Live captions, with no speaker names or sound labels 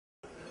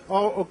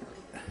Oh,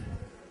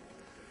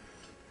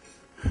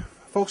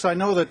 folks, I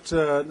know that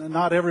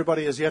not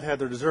everybody has yet had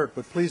their dessert,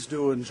 but please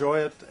do enjoy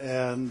it,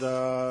 and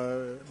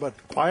but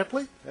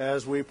quietly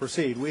as we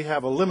proceed. We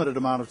have a limited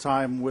amount of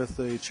time with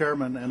the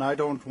chairman, and I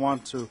don't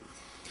want to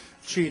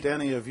cheat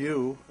any of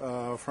you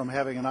from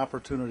having an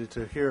opportunity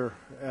to hear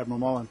Admiral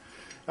Mullen.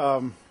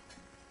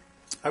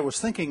 I was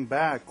thinking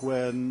back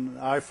when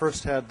I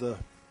first had the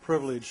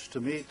privilege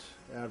to meet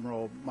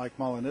Admiral Mike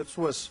Mullen. It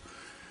was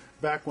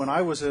back when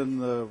I was in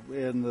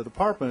the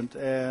department,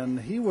 and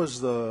he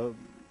was the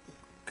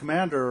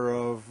commander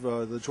of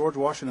the George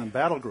Washington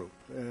Battle Group,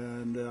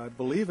 and I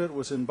believe it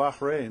was in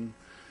Bahrain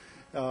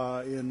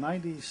in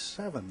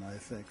 '97, I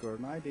think, or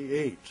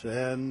 '98.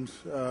 And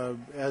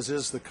as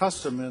is the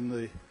custom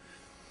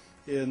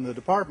in the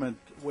department,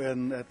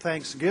 when at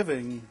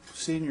Thanksgiving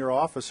senior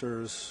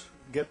officers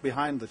get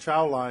behind the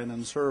chow line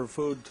and serve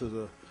food to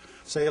the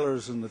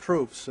sailors and the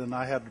troops, and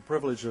I had the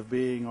privilege of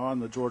being on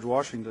the George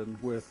Washington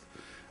with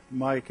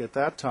Mike at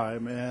that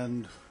time,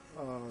 and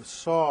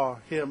saw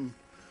him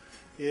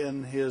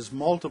in his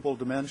multiple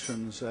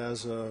dimensions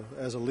as a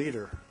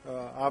leader.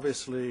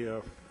 Obviously,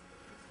 a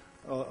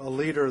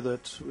leader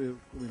that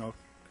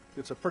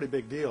it's a pretty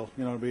big deal,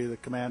 to be the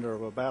commander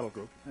of a battle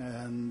group.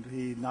 And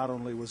he not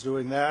only was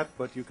doing that,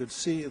 but you could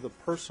see the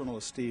personal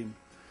esteem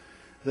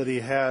that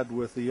he had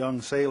with the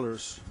young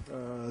sailors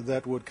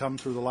that would come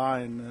through the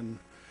line and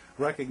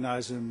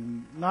recognize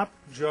him, not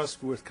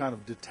just with kind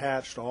of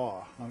detached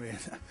awe,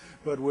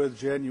 but with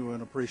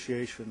genuine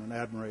appreciation and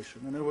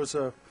admiration. And it was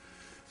a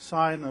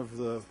sign of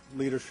the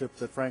leadership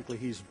that, frankly,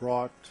 he's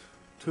brought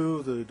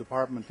to the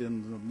department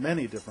in the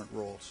many different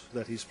roles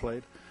that he's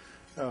played.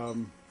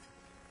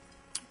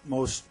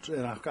 Most,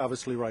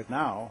 obviously right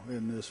now,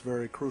 in this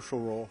very crucial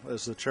role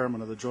as the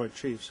chairman of the Joint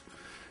Chiefs.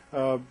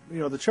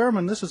 The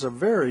chairman, this is a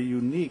very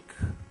unique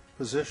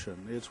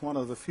position. It's one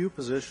of the few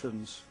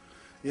positions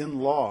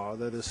in law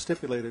that is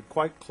stipulated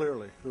quite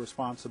clearly, the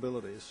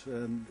responsibilities,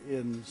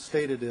 and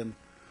stated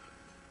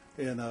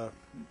in a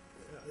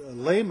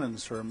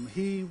layman's term.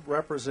 He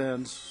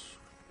represents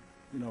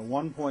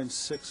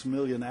 1.6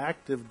 million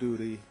active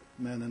duty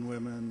men and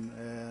women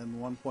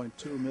and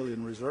 1.2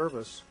 million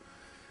reservists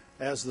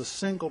as the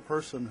single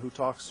person who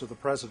talks to the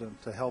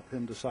president to help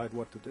him decide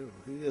what to do.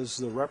 He is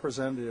the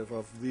representative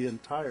of the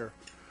entire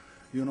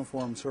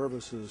uniformed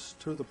services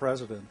to the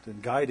president in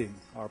guiding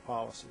our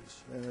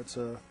policies, and it's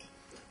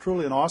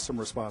truly an awesome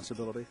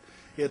responsibility.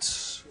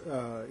 It's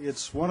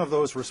one of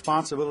those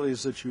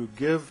responsibilities that you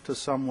give to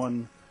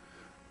someone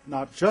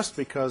not just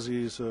because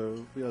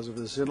because of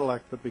his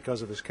intellect, but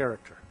because of his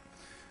character.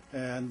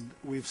 And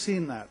we've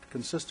seen that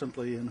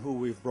consistently in who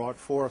we've brought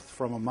forth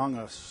from among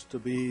us to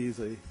be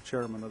the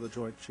chairman of the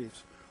Joint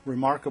Chiefs.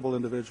 Remarkable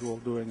individual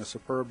doing a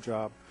superb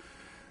job.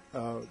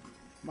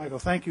 Michael,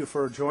 thank you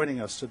for joining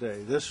us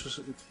today.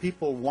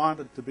 People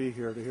wanted to be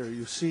here to hear.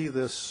 You see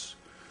this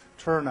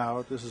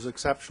turnout. This is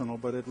exceptional,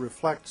 but it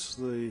reflects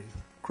the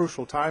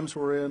crucial times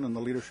we're in and the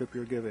leadership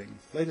you're giving.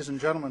 Ladies and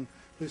gentlemen,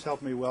 please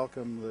help me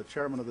welcome the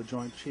chairman of the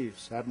Joint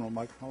Chiefs, Admiral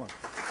Michael Mullen.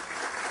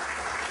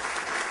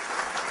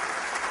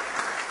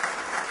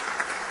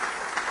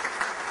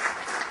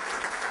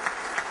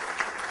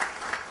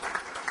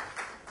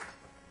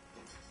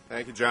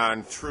 Thank you,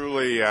 John.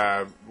 Truly,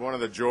 one of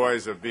the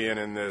joys of being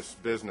in this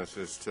business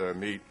is to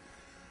meet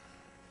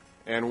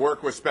and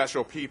work with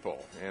special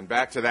people. And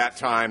back to that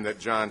time that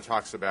John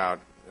talks about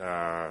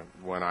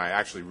when I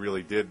actually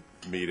really did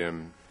meet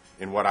him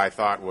in what I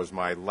thought was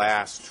my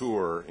last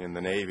tour in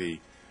the Navy,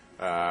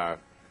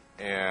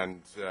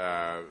 and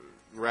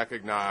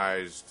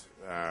recognized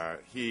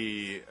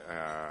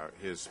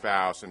his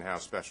spouse, and how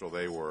special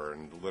they were,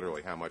 and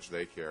literally how much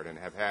they cared, and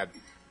have had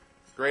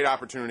great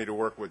opportunity to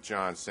work with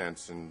John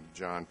since. And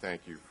John,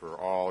 thank you for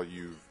all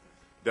you've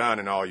done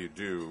and all you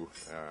do,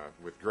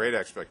 with great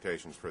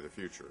expectations for the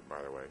future,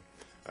 by the way,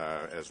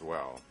 as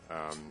well.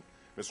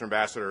 Mr.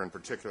 Ambassador, in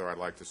particular, I'd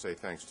like to say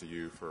thanks to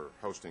you for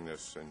hosting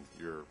this, and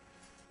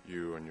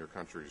you and your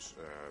country's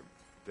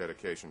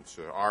dedication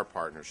to our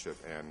partnership,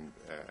 and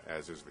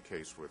as is the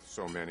case with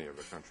so many of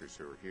the countries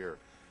who are here.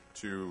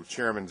 To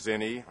Chairman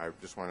Zinni, I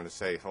just wanted to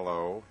say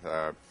hello.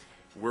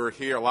 We're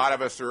here, a lot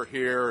of us are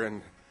here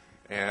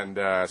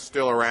and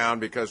still around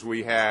because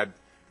we had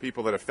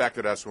people that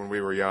affected us when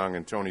we were young,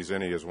 and Tony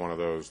Zinni is one of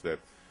those that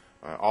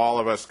all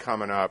of us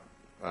coming up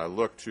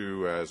look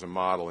to as a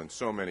model in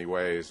so many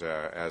ways,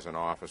 as an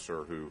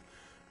officer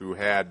who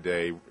had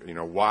a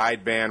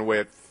wide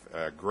bandwidth,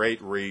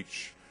 great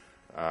reach,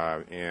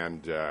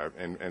 and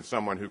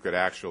someone who could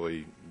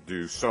actually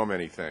do so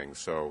many things.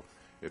 So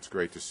it's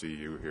great to see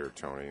you here,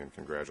 Tony, and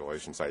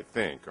congratulations, I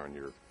think, on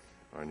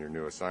your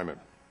new assignment.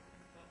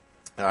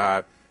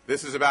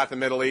 This is about the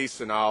Middle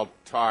East, and I'll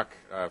talk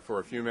for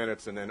a few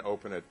minutes and then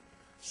open it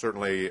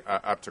certainly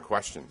up to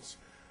questions.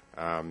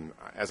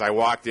 As I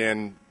walked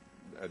in,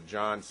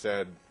 John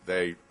said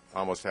they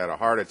almost had a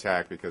heart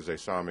attack because they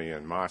saw me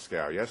in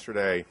Moscow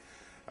yesterday,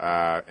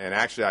 and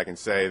actually I can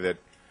say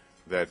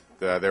that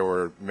there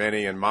were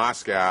many in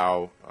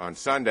Moscow on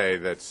Sunday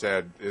that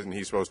said, isn't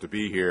he supposed to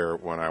be here,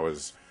 when I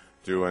was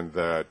doing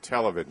the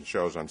television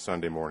shows on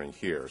Sunday morning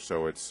here.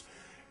 So it's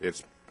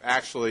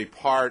actually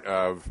part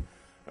of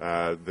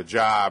the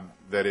job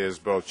that is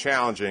both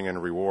challenging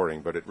and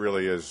rewarding, but it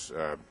really is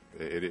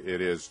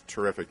it is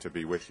terrific to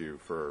be with you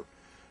for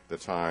the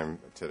time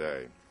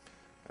today.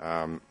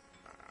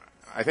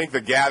 I think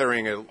the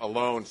gathering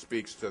alone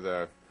speaks to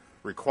the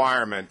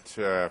requirement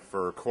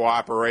for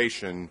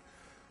cooperation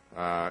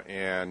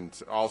and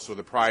also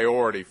the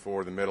priority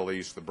for the Middle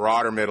East, the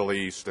broader Middle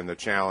East, and the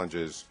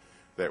challenges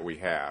that we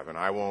have. And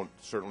I won't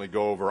certainly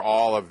go over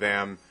all of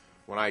them.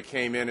 When I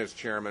came in as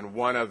chairman,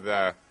 one of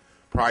the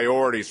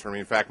priorities for me,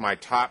 in fact, my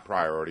top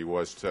priority,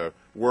 was to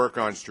work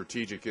on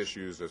strategic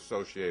issues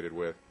associated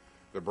with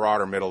the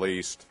broader Middle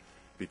East,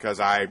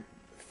 because I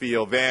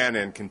feel then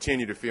and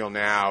continue to feel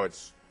now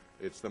it's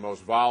the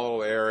most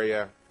volatile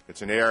area.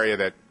 It's an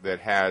area that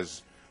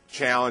has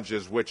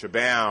challenges which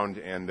abound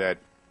and that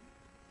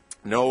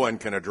no one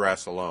can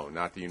address alone,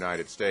 not the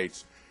United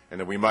States, and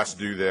that we must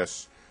do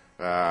this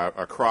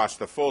across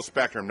the full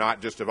spectrum,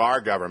 not just of our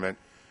government,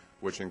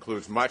 which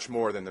includes much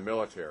more than the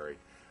military,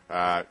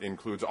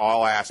 includes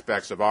all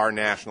aspects of our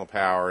national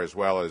power as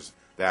well as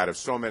that of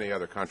so many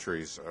other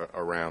countries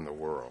around the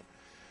world.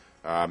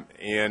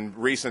 In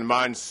recent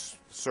months,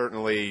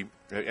 certainly,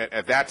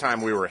 at that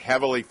time we were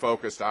heavily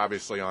focused,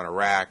 obviously, on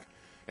Iraq,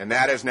 and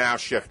that has now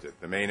shifted.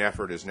 The main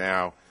effort is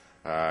now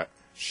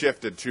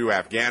shifted to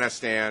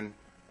Afghanistan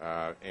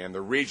and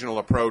the regional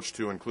approach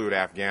to include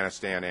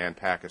Afghanistan and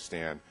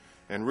Pakistan,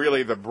 and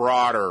really the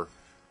broader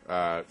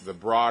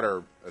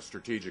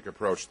strategic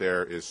approach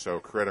there is so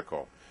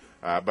critical.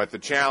 But the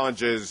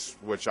challenges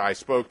which I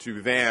spoke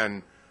to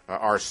then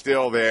are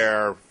still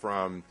there,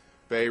 from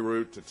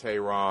Beirut to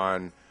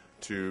Tehran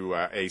to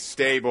a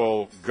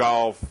stable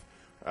Gulf,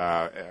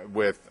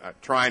 with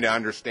trying to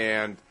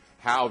understand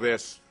how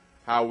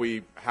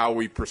we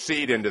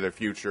proceed into the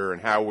future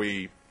and how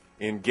we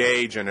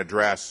engage and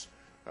address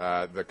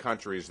the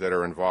countries that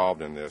are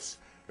involved in this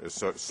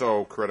is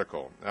so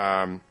critical.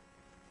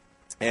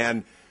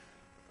 And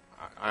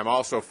I'm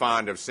also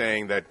fond of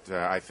saying that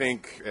I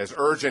think, as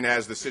urgent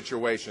as the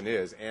situation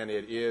is, and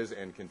it is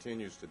and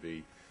continues to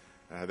be,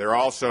 there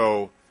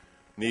also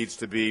needs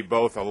to be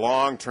both a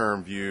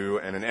long-term view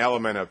and an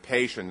element of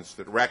patience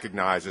that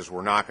recognizes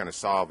we're not going to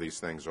solve these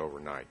things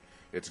overnight.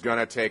 It's going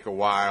to take a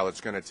while.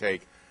 It's going to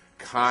take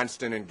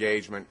constant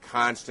engagement,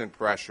 constant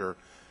pressure,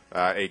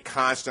 a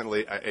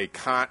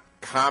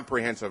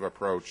comprehensive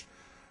approach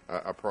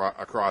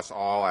across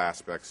all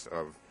aspects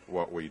of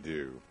what we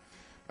do.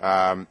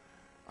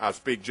 I'll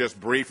speak just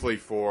briefly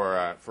for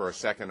a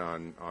second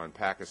on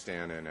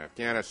Pakistan and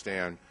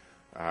Afghanistan.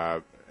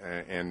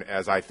 And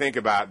as I think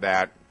about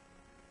that,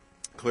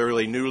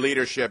 clearly new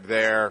leadership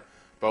there,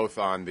 both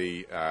on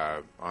the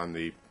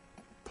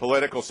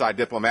political side,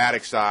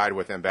 diplomatic side,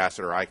 with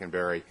Ambassador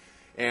Eikenberry,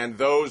 and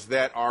those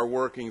that are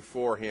working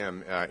for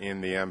him in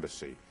the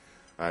embassy.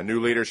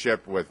 New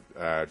leadership with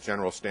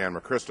General Stan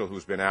McChrystal,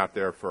 who's been out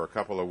there for a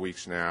couple of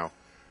weeks now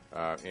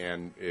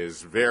and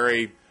is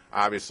very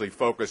obviously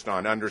focused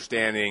on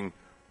understanding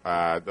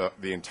the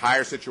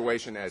entire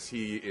situation as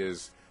he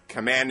is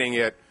commanding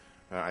it.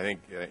 I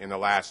think in the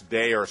last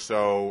day or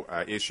so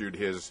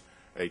issued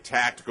a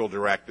tactical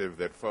directive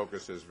that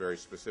focuses very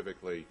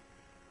specifically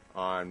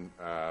on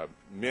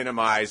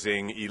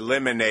minimizing,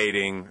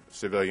 eliminating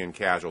civilian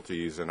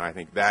casualties, and I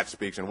think that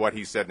speaks, and what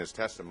he said in his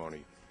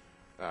testimony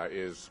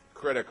is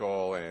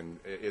critical and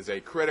is a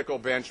critical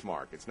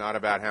benchmark. It's not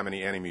about how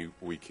many enemy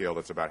we kill,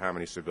 it's about how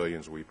many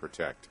civilians we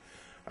protect.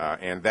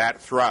 And that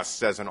thrust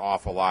says an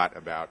awful lot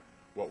about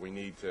what we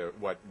need to,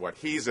 what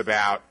he's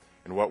about,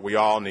 and what we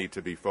all need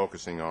to be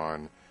focusing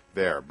on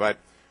there. But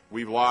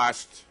we've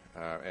lost,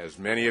 as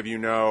many of you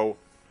know,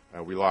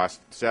 we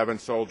lost 7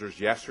 soldiers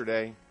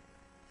yesterday.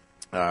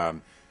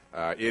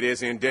 It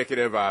is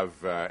indicative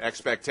of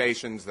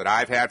expectations that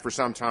I've had for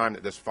some time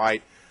that this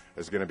fight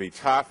is going to be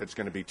tough. It's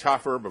going to be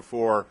tougher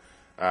before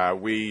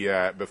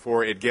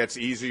before it gets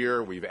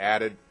easier. We've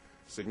added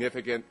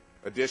significant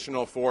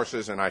additional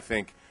forces, and I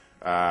think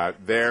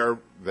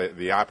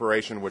the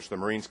operation which the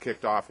Marines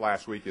kicked off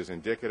last week is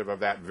indicative of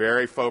that.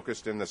 Very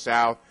focused in the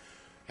south,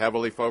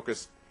 heavily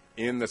focused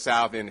in the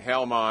south in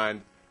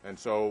Helmand, and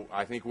so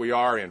I think we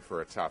are in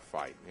for a tough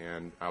fight.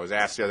 And I was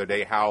asked the other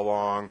day how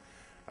long.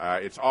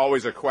 It's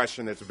always a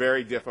question that's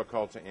very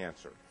difficult to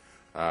answer.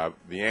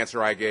 The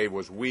answer I gave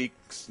was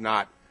weeks,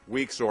 not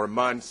weeks or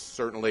months,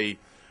 certainly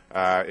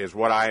is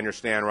what I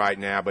understand right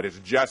now, but it's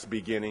just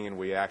beginning and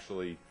we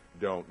actually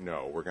don't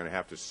know. We're going to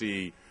have to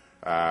see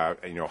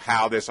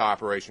how this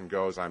operation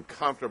goes. I'm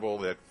comfortable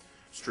that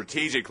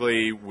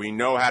strategically we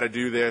know how to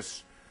do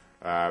this.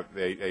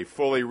 A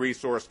fully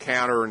resourced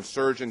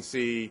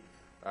counterinsurgency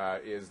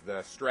is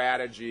the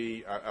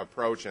strategy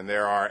approach, and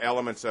there are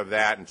elements of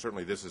that, and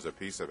certainly this is a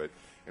piece of it.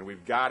 And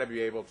we've got to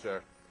be able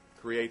to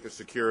create the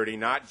security,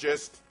 not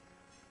just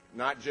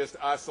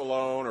us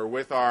alone or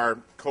with our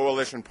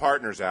coalition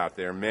partners out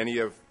there, many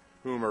of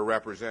whom are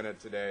represented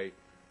today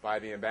by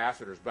the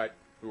ambassadors, but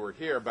who are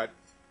here, but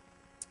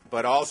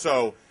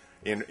also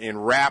in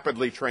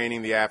rapidly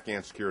training the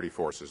Afghan security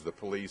forces, the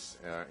police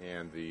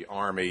and the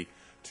Army,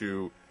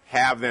 to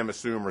have them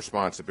assume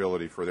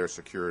responsibility for their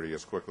security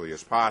as quickly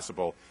as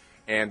possible,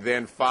 and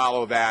then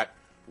follow that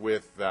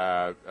with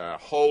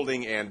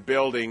holding and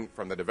building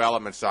from the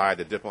development side,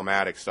 the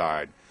diplomatic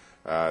side,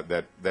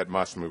 that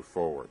must move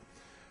forward.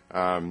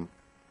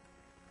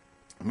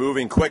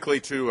 Moving quickly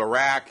to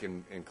Iraq,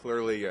 and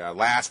clearly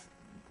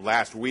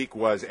last week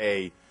was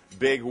a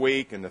big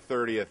week, and the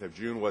 30th of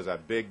June was a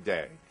big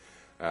day.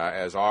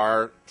 As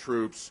our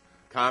troops,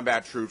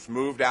 combat troops,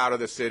 moved out of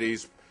the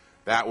cities.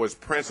 That was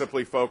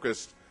principally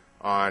focused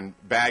on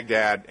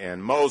Baghdad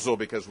and Mosul,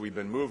 because we've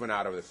been moving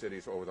out of the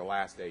cities over the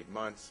last 8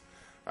 months.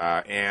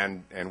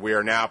 And we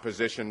are now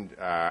positioned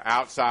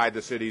outside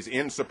the cities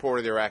in support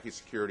of the Iraqi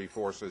security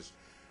forces.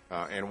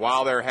 And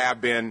while there have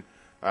been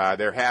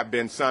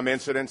some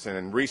incidents,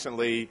 and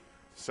recently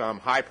some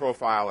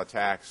high-profile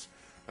attacks,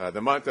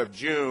 the month of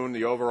June,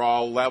 the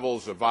overall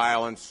levels of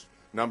violence,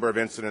 number of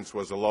incidents,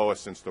 was the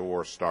lowest since the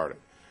war started.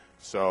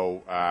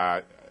 So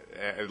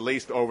at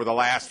least over the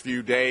last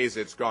few days,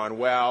 it's gone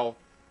well.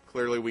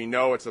 Clearly, we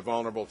know it's a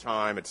vulnerable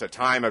time. It's a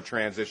time of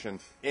transition.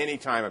 Any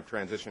time of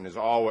transition there's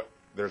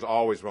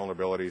always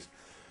vulnerabilities.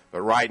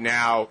 But right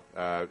now,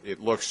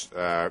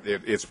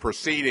 it's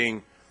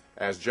proceeding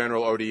as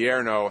General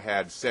Odierno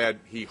had said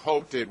he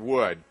hoped it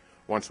would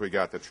once we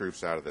got the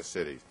troops out of the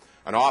cities.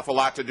 An awful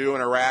lot to do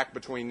in Iraq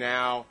between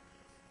now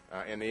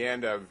and the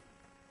end of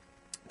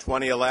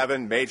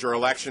 2011. Major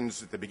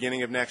elections at the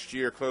beginning of next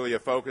year, clearly a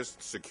focus.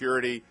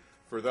 Security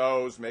for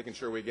those, making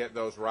sure we get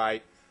those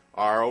right.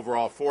 Our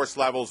overall force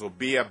levels will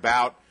be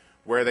about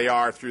where they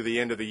are through the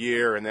end of the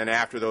year, and then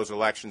after those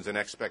elections, an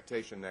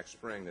expectation next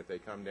spring that they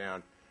come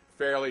down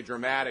fairly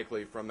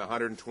dramatically from the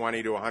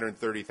 120 to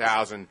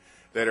 130,000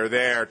 that are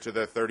there to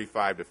the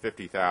 35 to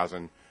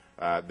 50,000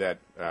 that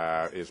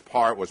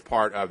was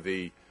part of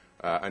the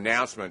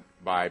announcement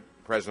by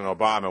President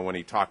Obama when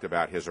he talked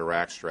about his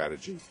Iraq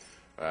strategy.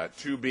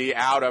 To be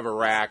out of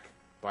Iraq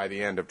by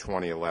the end of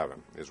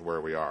 2011 is where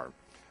we are.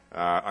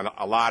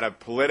 A lot of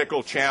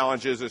political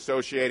challenges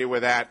associated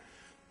with that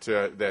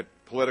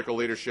political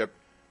leadership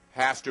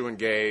has to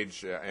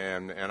engage,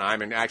 and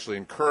I'm actually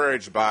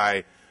encouraged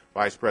by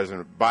Vice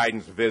President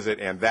Biden's visit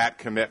and that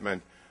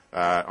commitment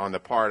on the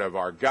part of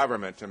our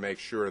government to make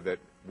sure that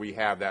we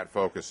have that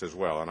focus as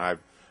well. And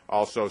I've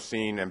also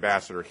seen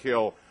Ambassador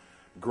Hill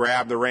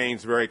grab the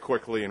reins very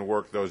quickly and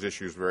work those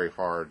issues very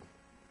hard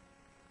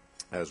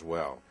as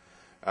well.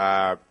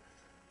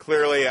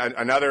 Clearly,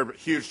 another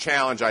huge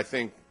challenge, I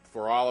think,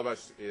 for all of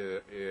us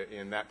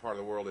in that part of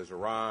the world is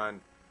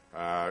Iran.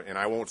 And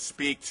I won't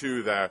speak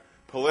to the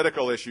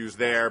political issues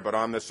there, but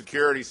on the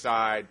security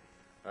side,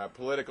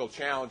 political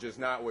challenges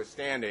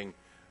notwithstanding,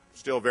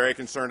 still very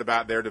concerned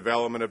about their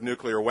development of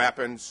nuclear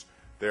weapons,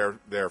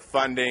 their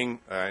funding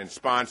and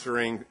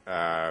sponsoring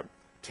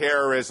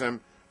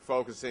terrorism,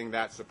 focusing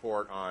that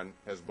support on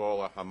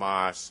Hezbollah,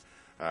 Hamas,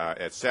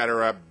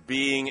 etc.,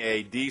 being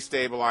a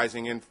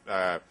destabilizing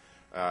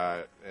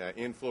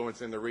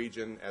influence in the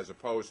region as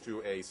opposed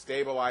to a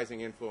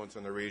stabilizing influence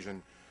in the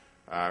region,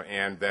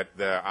 and that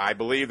I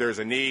believe there's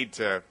a need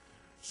to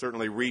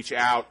certainly reach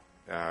out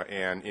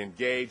and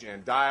engage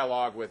and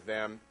dialogue with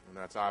them, and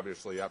that's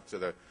obviously up to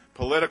the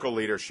political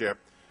leadership.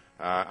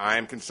 I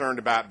am concerned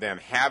about them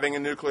having a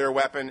nuclear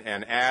weapon,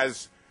 and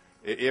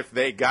if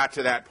they got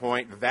to that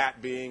point,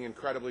 that being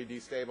incredibly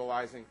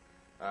destabilizing,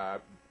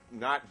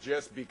 not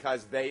just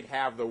because they'd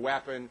have the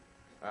weapon.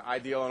 I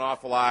deal an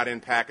awful lot in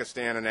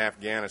Pakistan and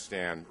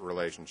Afghanistan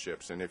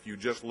relationships, and if you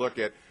just look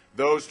at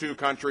those two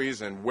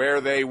countries and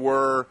where they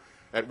were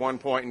at one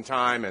point in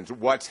time and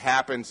what's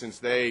happened since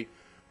they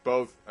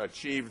both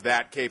achieved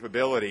that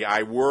capability,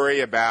 I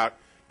worry about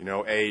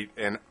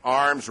an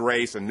arms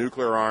race, a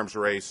nuclear arms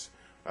race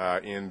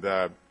in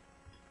the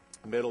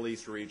Middle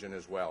East region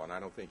as well, and I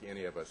don't think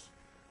any of us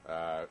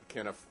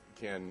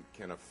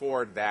can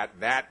afford that.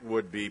 That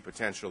would be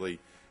potentially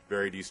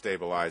very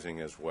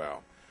destabilizing as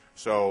well.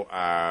 So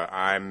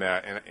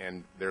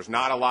and there's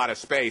not a lot of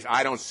space.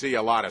 I don't see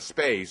a lot of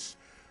space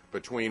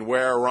between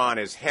where Iran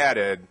is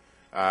headed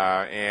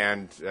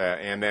and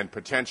then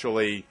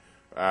potentially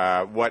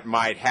what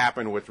might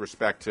happen with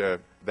respect to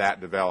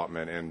that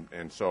development.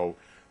 And so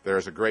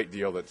there's a great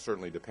deal that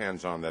certainly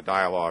depends on the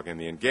dialogue and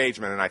the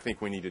engagement, and I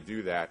think we need to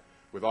do that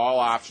with all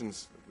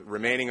options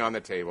remaining on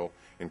the table,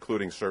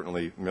 including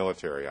certainly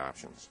military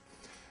options.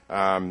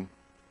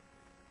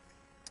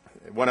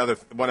 One other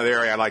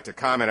area I'd like to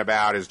comment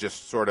about is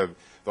just sort of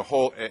the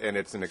whole, and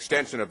it's an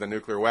extension of the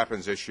nuclear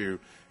weapons issue.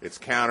 It's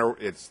the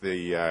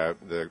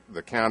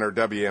counter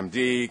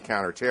WMD,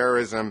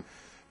 counterterrorism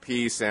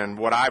piece, and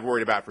what I've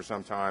worried about for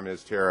some time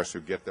is terrorists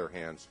who get their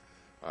hands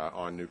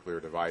on nuclear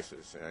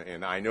devices.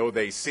 And I know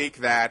they seek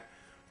that,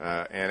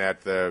 and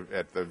at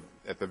the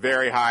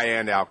very high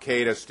end, Al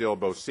Qaeda still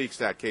both seeks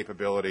that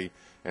capability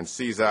and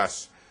sees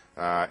us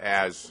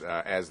as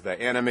the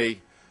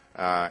enemy.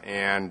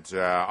 And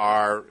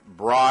our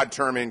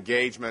broad-term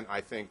engagement,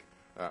 I think,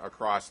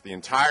 across the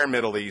entire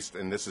Middle East,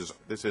 and this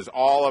is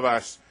all of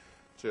us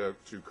to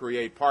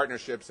create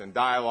partnerships and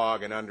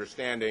dialogue and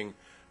understanding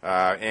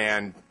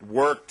and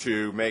work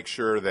to make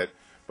sure that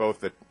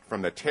both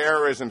from the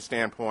terrorism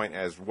standpoint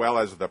as well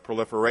as the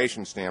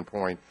proliferation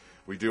standpoint,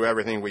 we do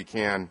everything we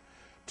can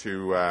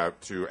to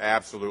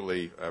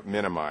absolutely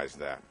minimize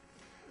that.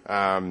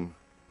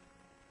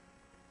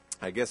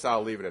 I guess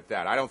I'll leave it at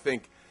that. I don't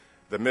think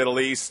the Middle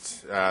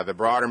East, the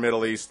broader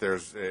Middle East,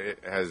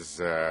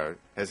 has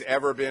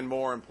ever been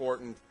more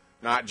important,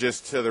 not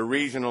just to the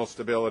regional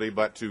stability,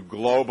 but to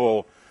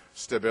global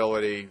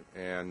stability.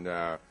 And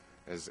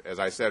as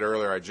I said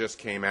earlier, I just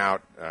came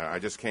out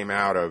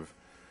of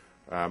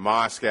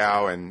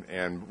Moscow,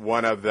 and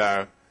one of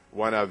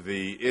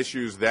the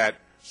issues that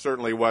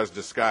certainly was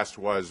discussed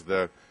was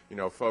the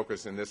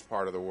focus in this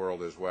part of the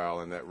world as well,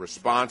 and that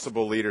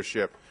responsible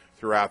leadership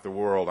throughout the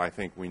world. I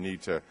think we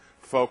need to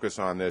focus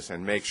on this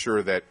and make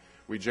sure that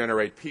we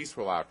generate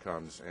peaceful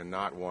outcomes and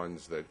not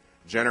ones that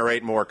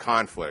generate more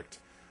conflict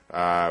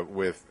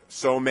with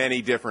so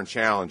many different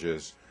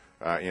challenges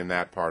in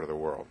that part of the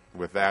world.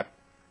 With that,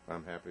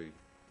 I'm happy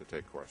to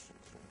take questions.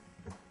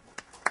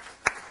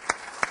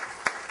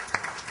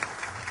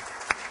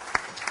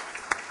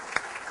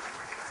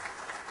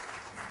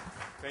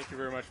 Thank you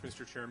very much,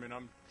 Mr. Chairman.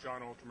 I'm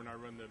Jon Alterman. I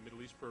run the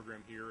Middle East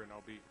program here, and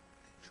I'll be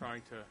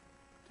trying to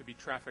be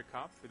traffic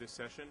cop for this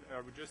session. I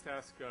would just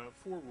ask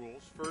 4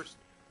 rules. First,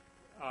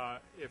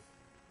 if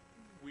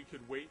we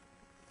could wait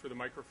for the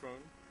microphone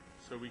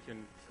so we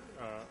can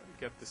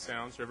get the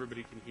sound so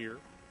everybody can hear.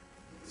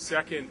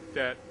 Second,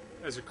 that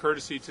as a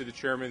courtesy to the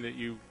chairman that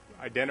you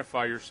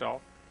identify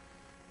yourself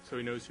so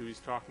he knows who he's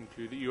talking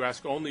to, that you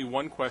ask only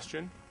one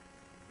question,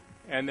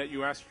 and that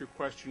you ask your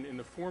question in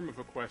the form of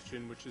a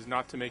question, which is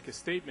not to make a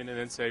statement and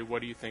then say,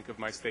 what do you think of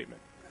my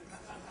statement?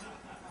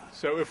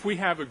 So if we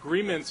have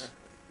agreements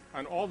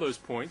on all those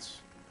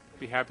points, I'd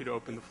be happy to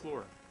open the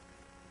floor.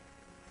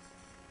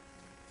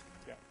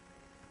 Yeah.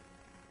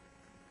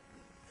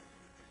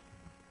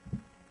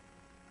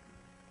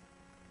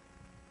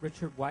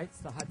 Richard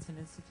Weitz, the Hudson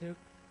Institute.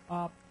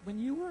 When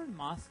you were in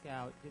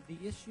Moscow, did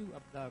the issue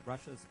of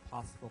Russia's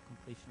possible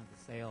completion of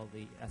the sale of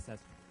the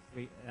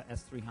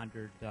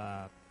S-300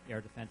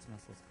 air defense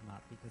missiles come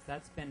up? Because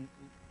that's been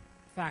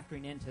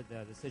factoring into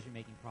the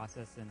decision-making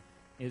process in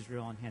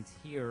Israel, and hence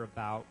here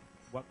about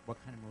what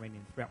kind of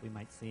Iranian threat we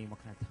might see and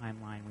what kind of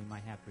timeline we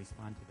might have to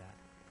respond to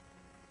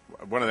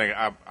that. One of the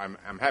things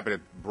I'm happy to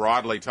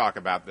broadly talk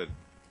about the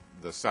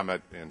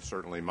summit and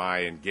certainly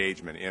my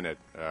engagement in it.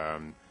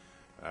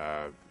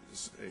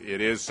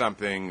 It is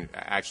something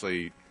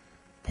actually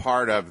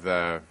part of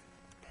the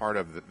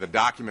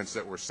documents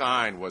that were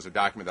signed was a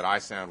document that I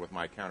signed with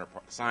my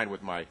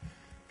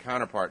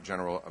counterpart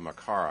General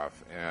Makarov,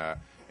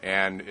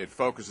 and it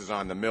focuses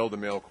on the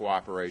mill-to-mill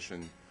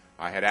cooperation.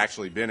 I had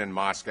actually been in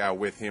Moscow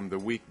with him the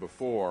week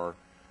before,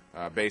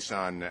 based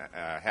on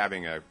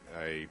having a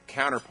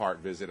counterpart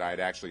visit. I had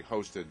actually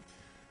hosted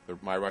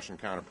my Russian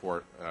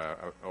counterpart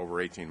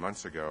over 18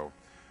 months ago.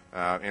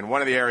 And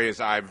one of the areas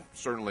I've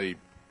certainly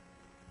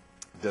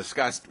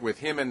discussed with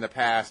him in the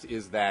past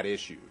is that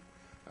issue,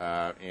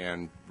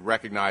 and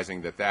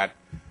recognizing that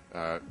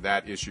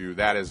issue,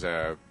 that is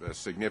a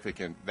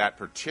significant, that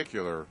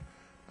particular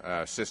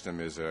system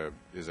is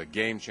a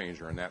game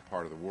changer in that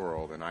part of the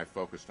world, and I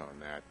focused on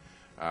that.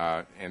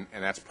 And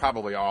that's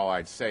probably all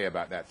I'd say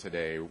about that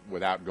today,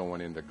 without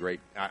going into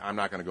I'm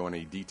not going to go into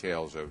any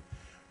details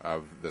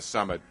of the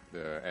summit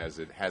as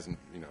it hasn't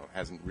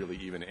really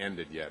even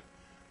ended yet.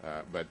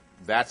 But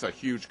that's a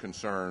huge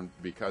concern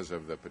because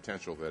of the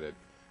potential that it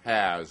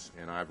has,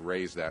 and I've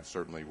raised that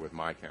certainly with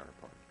my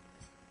counterpart.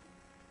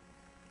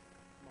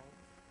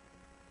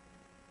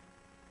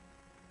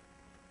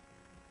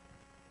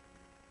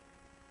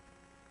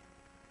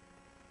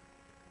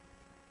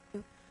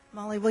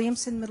 Molly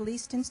Williamson, Middle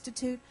East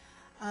Institute.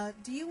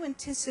 Do you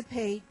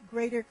anticipate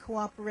greater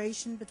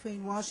cooperation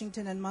between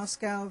Washington and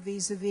Moscow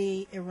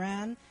vis-a-vis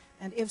Iran?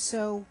 And if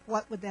so,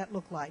 what would that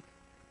look like?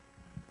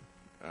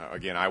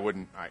 Again, I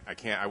wouldn't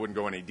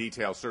go into any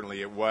detail.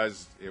 Certainly, it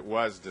was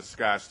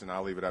discussed, and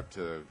I'll leave it up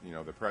to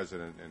the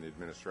president and the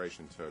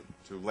administration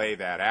to lay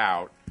that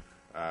out.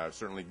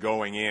 Certainly,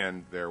 going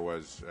in, there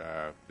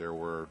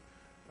were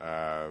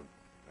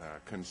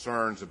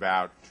concerns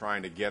about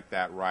trying to get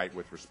that right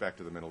with respect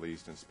to the Middle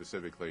East, and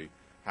specifically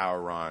how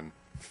Iran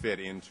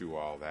fit into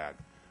all that.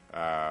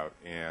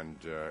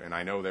 And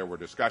I know there were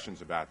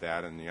discussions about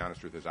that, and the honest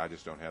truth is I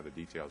just don't have the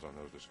details on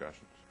those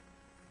discussions.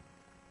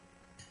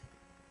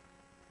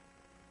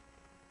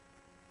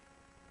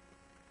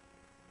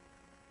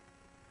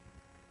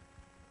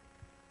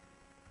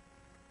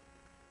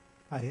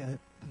 Hi,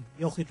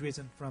 Yochi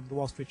Driesen from the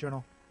Wall Street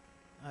Journal.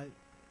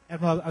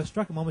 Admiral, I was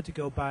struck a moment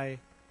ago by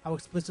how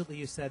explicitly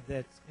you said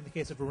that in the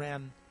case of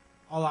Iran,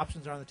 all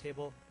options are on the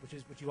table,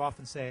 which you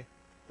often say,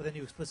 but then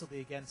you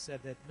explicitly again said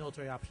that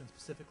military options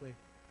specifically.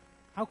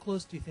 How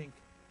close do you think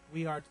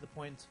we are to the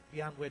point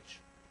beyond which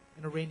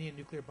an Iranian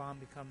nuclear bomb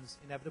becomes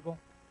inevitable?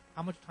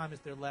 How much time is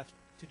there left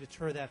to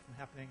deter that from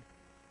happening?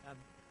 And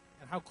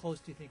how close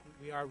do you think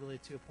we are really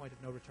to a point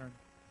of no return?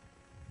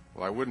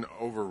 Well, I wouldn't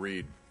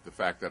overread the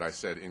fact that I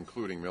said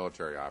including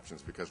military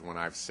options, because when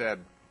I've said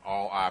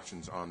all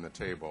options on the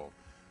table,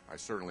 I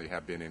certainly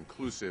have been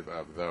inclusive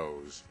of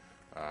those,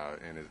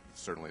 and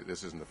certainly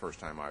this isn't the first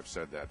time I've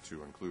said that,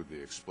 to include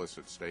the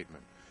explicit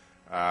statement.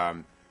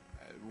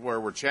 Where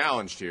we're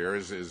challenged here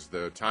is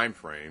the time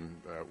frame,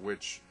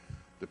 which,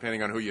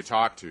 depending on who you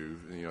talk to,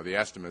 the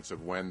estimates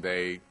of when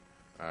they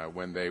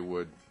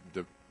would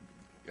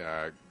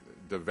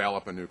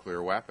develop a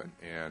nuclear weapon.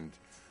 And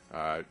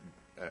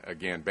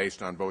again,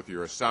 based on both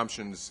your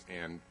assumptions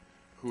and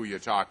who you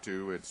talk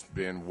to, it's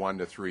been 1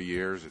 to 3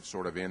 years. It's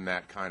sort of in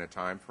that kind of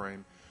time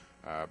frame.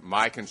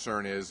 My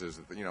concern is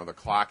that the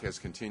clock has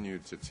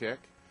continued to tick.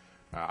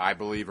 I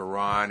believe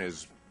Iran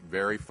is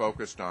very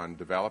focused on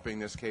developing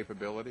this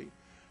capability,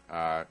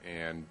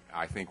 and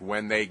I think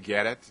when they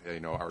get it,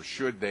 or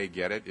should they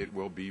get it, it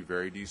will be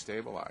very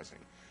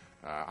destabilizing.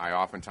 I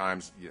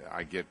oftentimes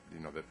I get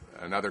that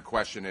another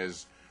question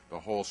is the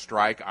whole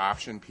strike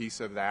option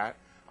piece of that.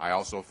 I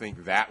also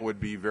think that would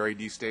be very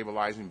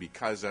destabilizing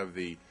because of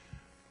the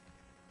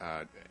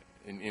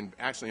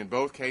actually in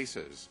both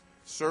cases,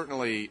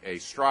 certainly a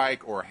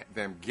strike or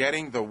them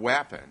getting the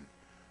weapon,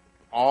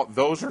 all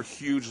those are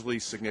hugely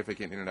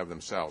significant in and of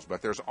themselves.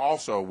 But there's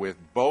also, with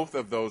both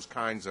of those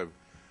kinds of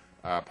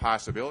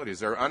possibilities,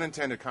 there are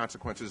unintended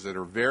consequences that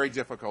are very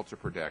difficult to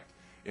predict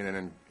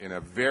in a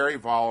very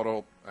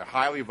volatile, a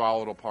highly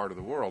volatile part of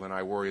the world, and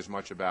I worry as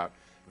much about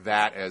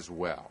that as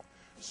well.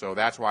 So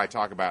that's why I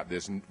talk about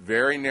this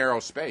very narrow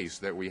space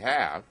that we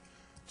have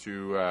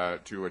to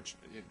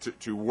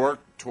work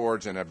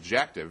towards an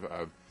objective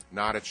of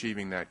not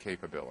achieving that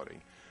capability.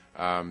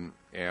 And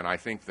I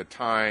think the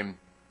time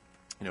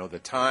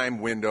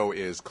window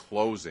is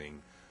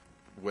closing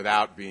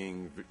without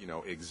being,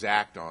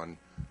 exact on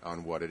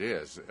what it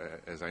is.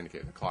 As I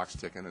indicated, the clock's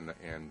ticking,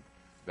 and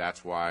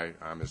that's why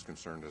I'm as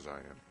concerned as I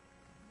am.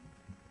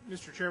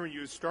 Mr. Chairman,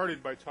 you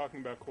started by talking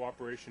about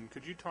cooperation.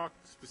 Could you talk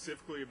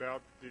specifically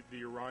about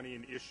the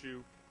Iranian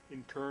issue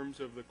in terms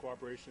of the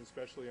cooperation,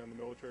 especially on the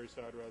military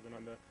side rather than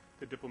on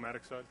the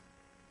diplomatic side?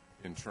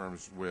 In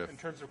terms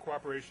of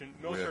cooperation,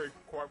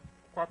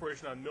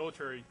 cooperation on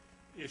military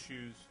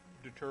issues,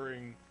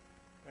 deterring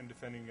and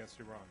defending against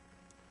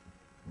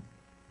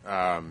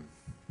Iran.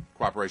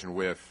 Cooperation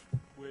with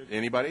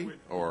anybody,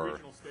 or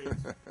regional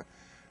states.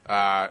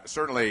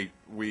 Certainly,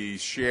 we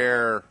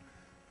share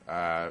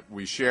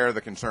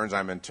the concerns.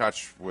 I'm in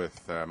touch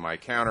with my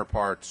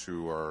counterparts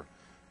who are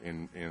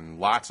in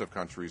lots of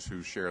countries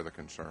who share the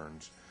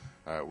concerns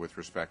with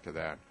respect to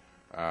that.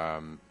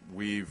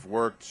 We've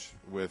worked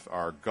with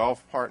our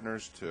Gulf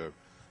partners to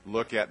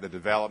look at the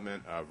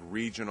development of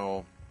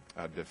regional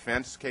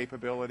defense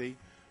capability,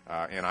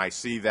 and I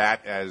see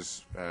that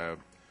as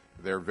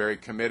they're very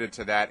committed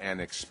to that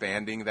and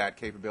expanding that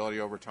capability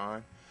over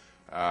time.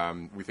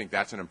 We think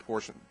that's an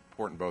important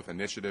both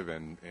initiative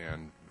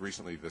and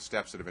recently the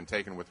steps that have been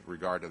taken with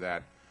regard to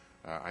that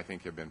I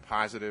think have been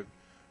positive.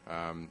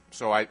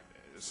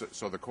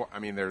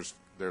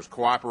 There's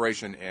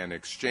cooperation and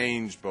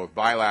exchange, both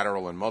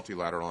bilateral and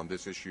multilateral, on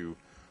this issue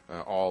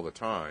all the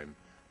time.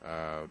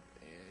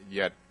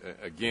 Yet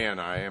again,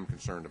 I am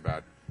concerned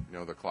about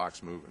the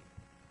clock's moving.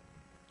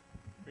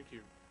 Thank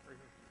you. Very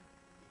good.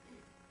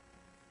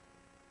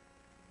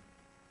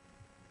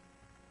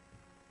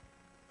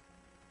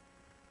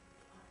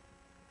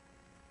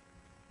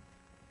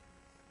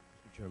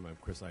 Mr. Chairman, I'm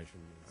Chris Isham,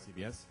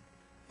 CBS.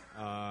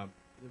 There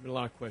have been a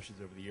lot of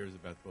questions over the years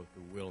about both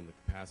the will and the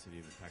capacity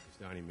of the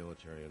Pakistani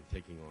military on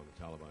taking on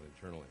the Taliban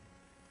internally.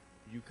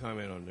 Could you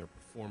comment on their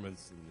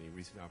performance in the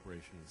recent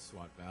operation in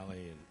Swat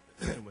Valley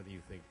and whether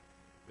you think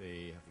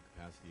they have the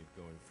capacity of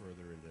going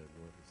further into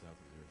north and south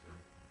of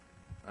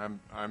Arizona?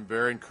 I'm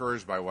very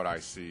encouraged by what I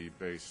see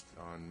based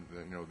on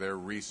their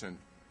recent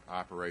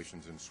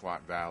operations in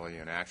Swat Valley,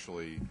 and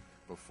actually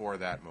before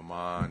that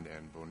Mamand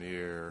and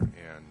Bonir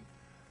and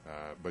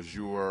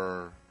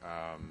Bajur,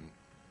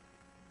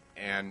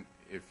 and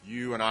if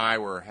you and I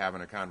were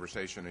having a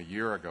conversation a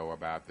year ago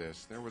about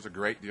this, there was a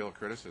great deal of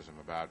criticism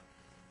about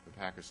the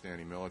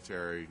Pakistani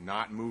military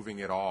not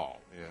moving at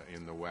all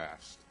in the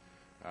West,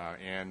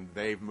 and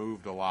they've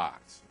moved a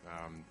lot.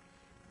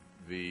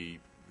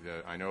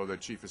 I know the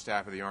Chief of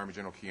Staff of the Army,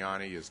 General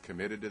Kiani, is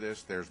committed to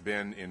this. There's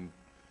been, in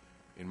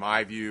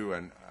my view,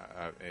 an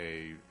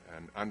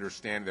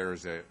understand.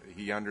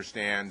 He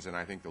understands, and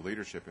I think the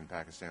leadership in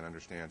Pakistan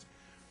understands.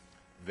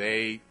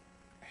 They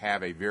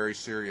have a very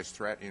serious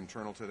threat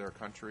internal to their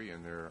country,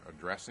 and they're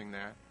addressing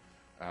that.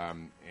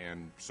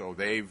 And so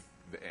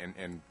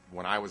and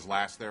when I was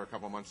last there a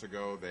couple months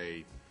ago,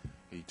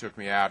 he took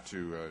me out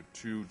to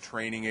 2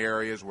 training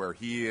areas where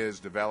he is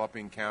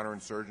developing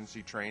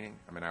counterinsurgency training.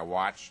 I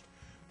watched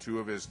 2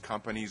 of his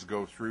companies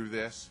go through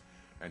this,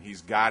 and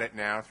he's got it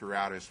now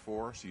throughout his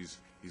force.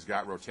 He's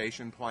got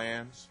rotation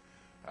plans,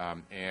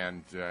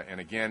 and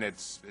again,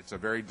 it's a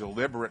very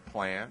deliberate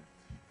plan.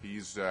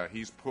 He's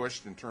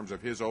pushed in terms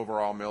of his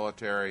overall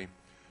military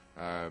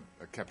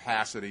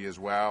capacity as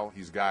well.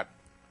 He's got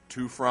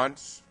 2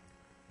 fronts.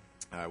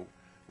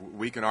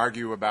 We can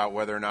argue about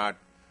whether or not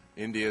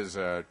India is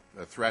a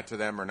threat to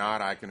them or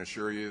not, I can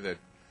assure you that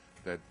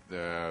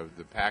the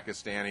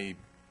Pakistani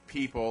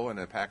people and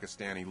the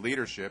Pakistani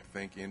leadership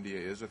think India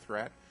is a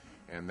threat,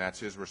 and that's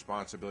his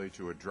responsibility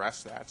to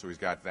address that. So he's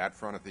got that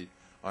front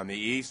on the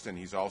east, and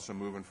he's also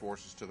moving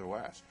forces to the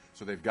west.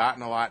 So they've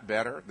gotten a lot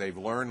better. They've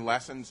learned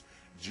lessons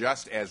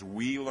just as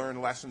we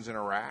learned lessons in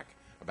Iraq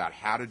about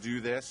how to do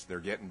this. They're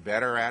getting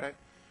better at it.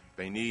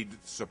 They need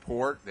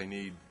support. They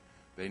need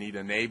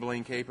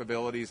enabling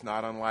capabilities,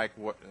 not unlike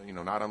what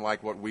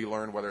we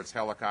learned, whether it's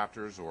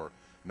helicopters or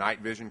night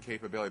vision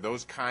capability,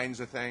 those kinds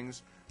of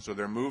things. So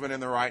they're moving in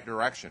the right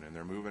direction, and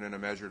they're moving in a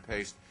measured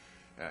pace.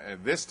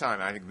 This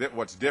time, I think that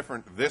what's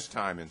different this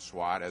time in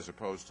SWAT as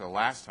opposed to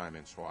last time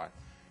in SWAT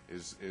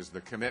is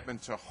the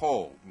commitment to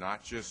hold,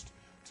 not just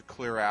to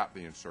clear out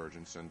the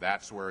insurgents, and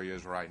that's where he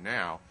is right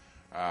now.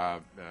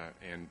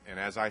 And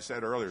as I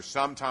said earlier,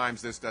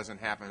 sometimes this doesn't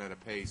happen at a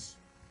pace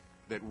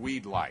that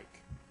we'd like,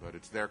 but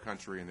it's their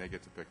country and they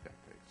get to pick that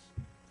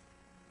pace.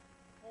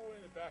 All the way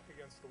in the back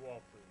against the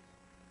wall, please.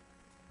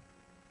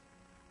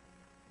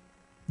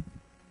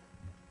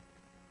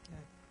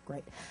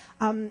 Great.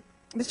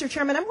 Mr.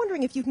 Chairman, I'm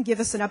wondering if you can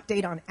give us an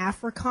update on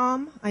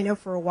AFRICOM. I know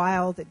for a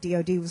while that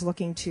DoD was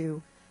looking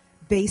to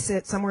base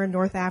it somewhere in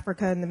North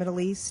Africa and the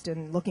Middle East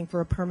and looking for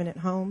a permanent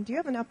home. Do you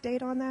have an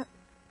update on that?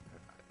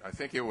 I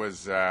think it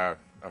was a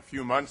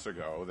few months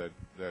ago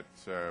that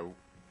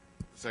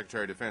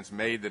Secretary of Defense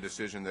made the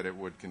decision that it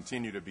would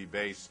continue to be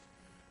based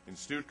in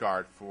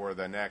Stuttgart for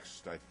the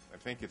next, I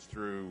think it's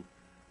through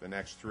the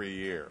next 3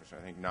 years,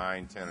 I think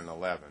 9, 10, and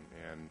 11.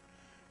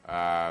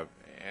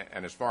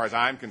 And as far as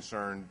I'm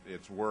concerned,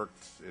 it's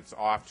worked. It's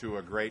off to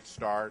a great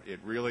start.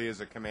 It really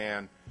is a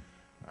command,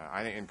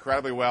 I think,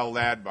 incredibly well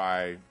led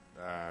by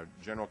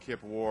General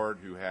Kip Ward,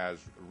 who has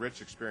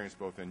rich experience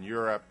both in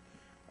Europe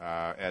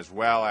as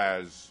well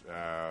as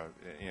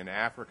in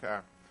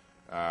Africa.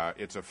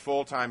 It's a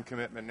full-time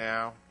commitment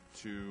now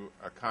to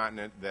a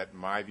continent that, in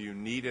my view,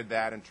 needed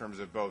that in terms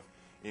of both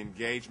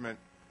engagement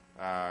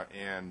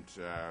and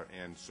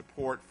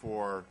support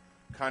for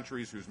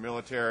countries whose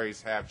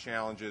militaries have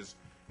challenges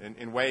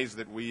in ways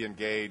that we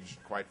engage,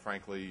 quite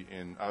frankly,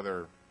 in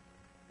other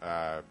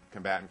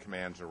combatant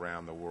commands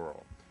around the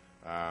world.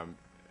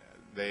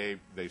 They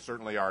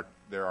certainly are.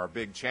 There are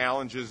big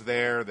challenges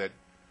there that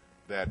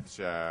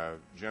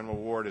General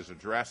Ward is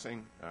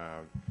addressing,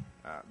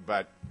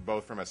 but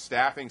both from a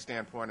staffing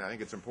standpoint, I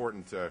think it's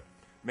important to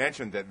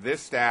mention that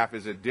this staff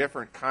is a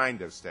different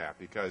kind of staff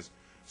because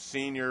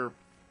senior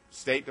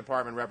State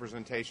Department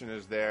representation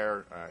is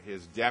there.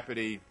 His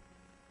deputy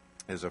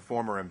is a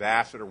former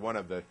ambassador, one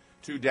of the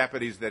 2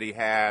 deputies that he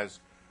has,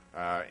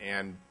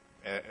 and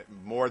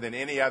more than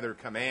any other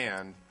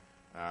command,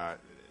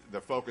 the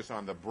focus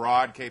on the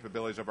broad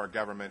capabilities of our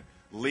government,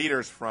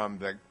 leaders from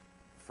the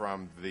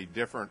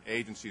different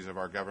agencies of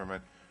our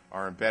government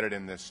are embedded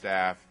in this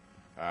staff,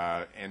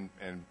 and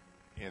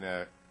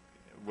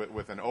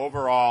with an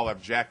overall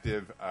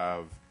objective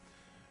of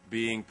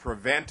being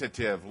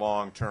preventative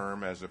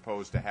long-term as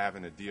opposed to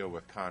having to deal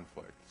with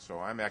conflict. So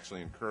I'm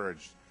actually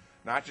encouraged,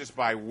 not just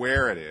by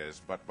where it is,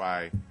 but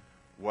by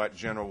what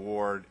General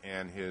Ward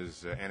and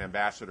and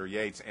Ambassador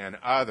Yates and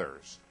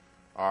others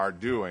are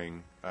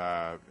doing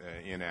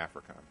in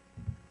Africa.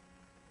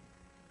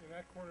 In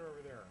that corner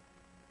over there.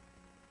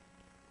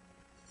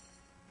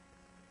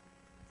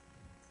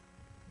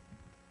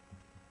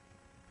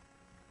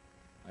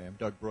 I am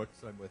Doug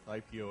Brooks. I'm with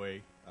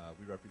IPOA.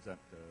 We represent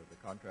the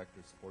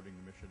contractors supporting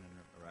the mission in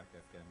Iraq,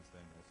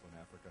 Afghanistan, and also in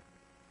Africa.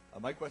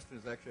 My question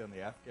is actually on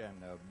the Afghan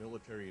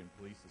military and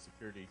police, the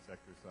security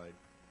sector side.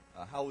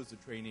 How is the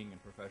training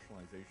and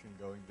professionalization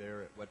going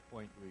there? At what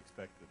point do we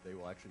expect that they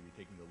will actually be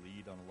taking the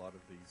lead on a lot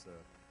of these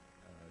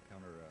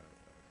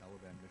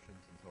counter-Taliban missions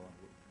and so on?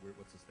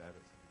 What's the status?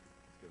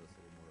 Just give us a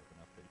little more of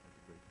an update. That'd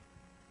be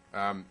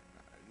great.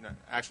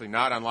 Actually,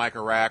 not unlike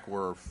Iraq,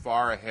 we're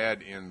far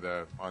ahead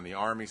on the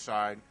Army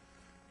side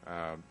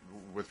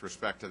with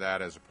respect to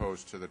that as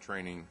opposed to the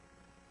training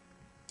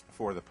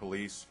for the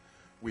police.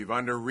 We've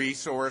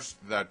under-resourced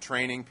the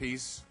training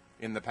piece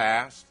in the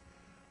past.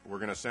 We're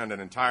going to send an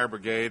entire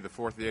brigade. The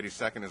 4th, the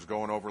 82nd is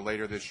going over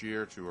later this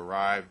year to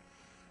arrive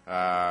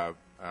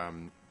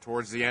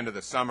towards the end of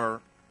the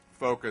summer,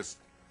 focused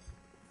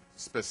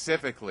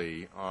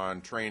specifically on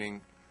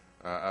training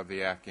of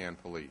the Afghan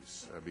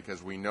police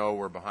because we know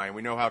we're behind.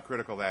 We know how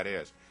critical that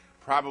is.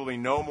 Probably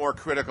no more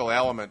critical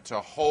element to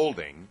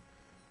holding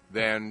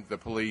than the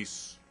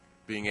police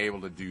being able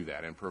to do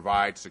that and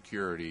provide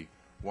security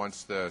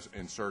once the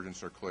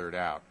insurgents are cleared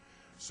out.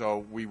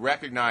 So we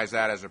recognize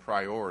that as a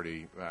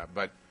priority,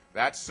 but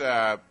that's we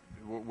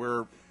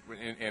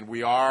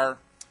are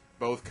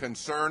both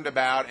concerned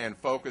about and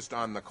focused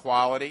on the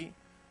quality.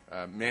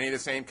 Many of the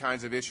same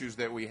kinds of issues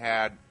that we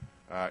had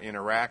in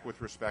Iraq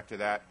with respect to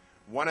that.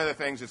 One of the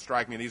things that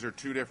strike me, these are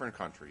 2 different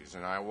countries,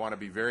 and I want to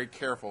be very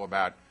careful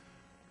about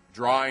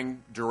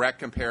drawing direct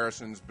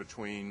comparisons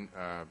between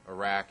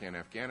Iraq and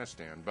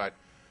Afghanistan. But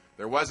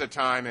there was a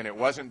time, and it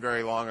wasn't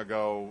very long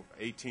ago,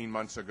 18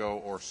 months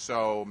ago or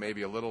so,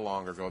 maybe a little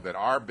longer ago, that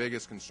our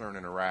biggest concern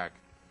in Iraq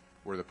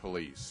were the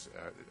police.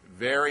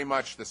 Very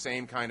much the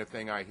same kind of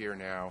thing I hear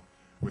now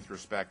with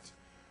respect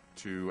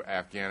to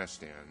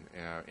Afghanistan.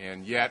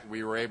 And yet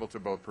we were able to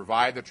both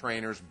provide the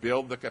trainers,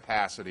 build the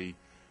capacity,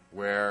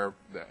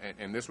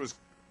 and this was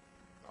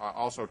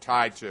also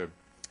tied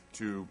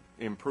to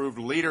improved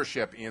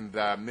leadership in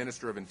the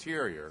Minister of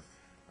Interior.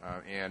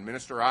 And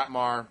Minister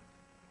Otmar,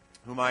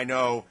 whom I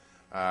know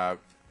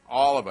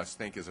all of us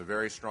think is a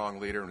very strong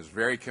leader and is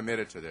very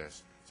committed to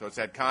this. So it's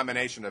that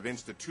combination of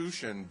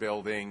institution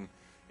building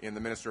in the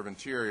Minister of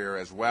Interior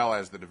as well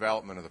as the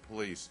development of the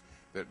police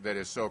that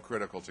is so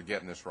critical to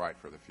getting this right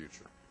for the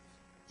future.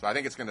 So I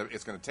think it's going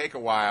to take a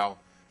while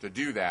to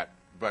do that,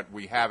 but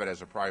we have it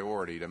as a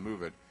priority to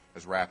move it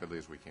as rapidly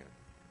as we can.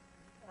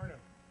 Arno.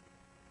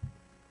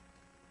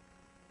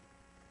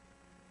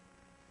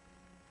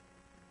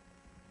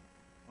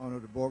 Arno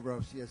de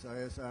Borgraf,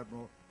 CSIS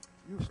Admiral.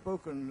 You've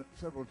spoken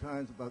several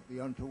times about the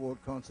untoward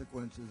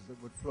consequences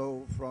that would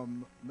flow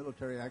from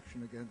military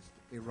action against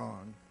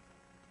Iran,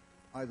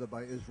 either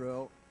by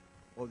Israel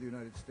or the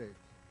United States.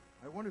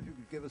 I wonder if you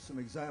could give us some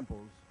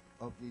examples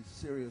of these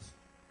serious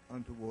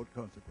untoward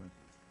consequences.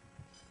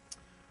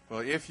 Well,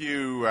 if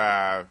you,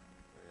 and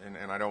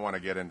I don't want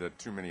to get into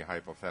too many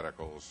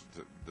hypotheticals,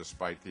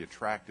 despite the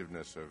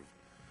attractiveness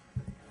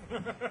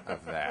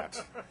of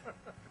that.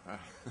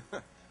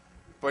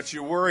 But I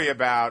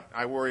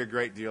worry a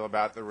great deal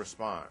about the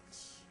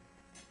response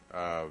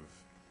of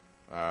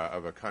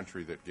a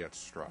country that gets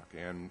struck,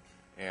 and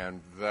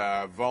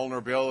the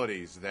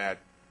vulnerabilities that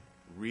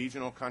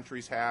regional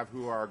countries have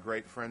who are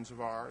great friends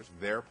of ours,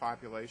 their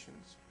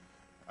populations,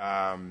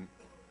 and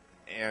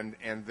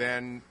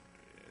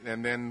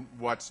then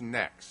what's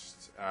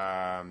next,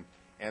 and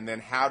then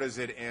how does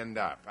it end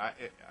up?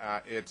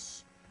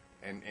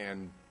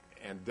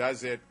 And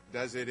does it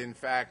in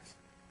fact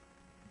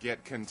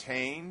get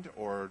contained,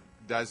 or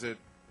does it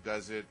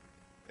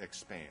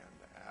expand?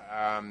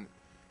 I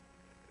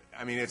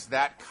mean, it's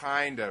that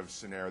kind of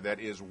scenario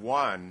that is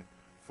one,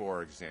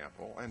 for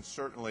example, and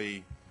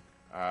certainly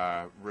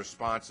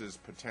responses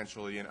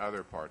potentially in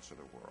other parts of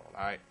the world.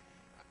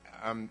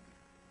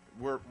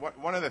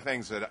 One of the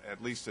things that,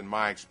 at least in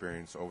my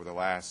experience over the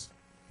last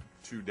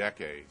 2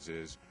 decades,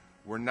 is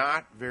we're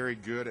not very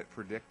good at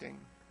predicting.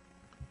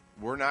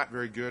 We're not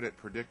very good at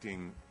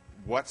predicting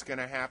what's going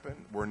to happen.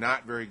 We're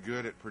not very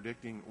good at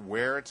predicting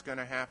where it's going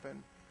to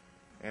happen.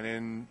 And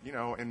in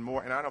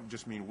more, and I don't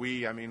just mean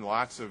we, I mean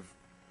lots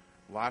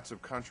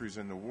of countries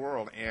in the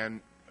world.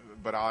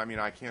 But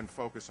I can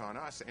focus on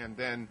us. And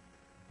then,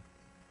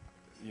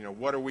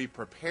 what are we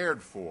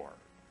prepared for,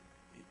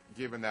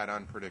 given that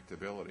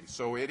unpredictability?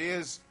 So it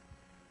is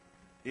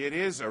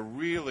a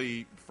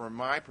really, from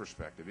my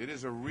perspective, it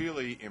is a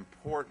really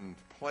important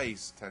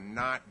place to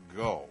not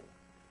go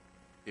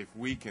if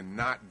we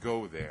cannot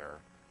go there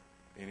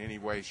in any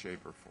way, shape,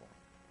 or form.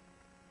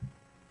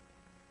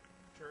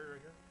 Jerry,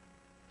 right here.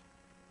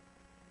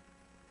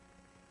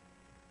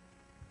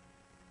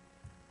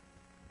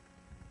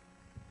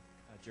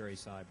 Jerry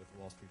Seib with the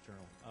Wall Street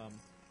Journal.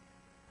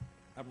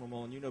 Admiral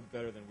Mullen, you know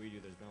better than we do,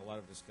 there's been a lot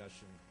of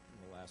discussion in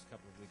the last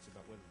couple of weeks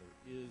about whether there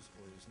is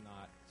or is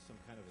not some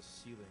kind of a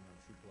ceiling on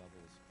troop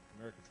levels,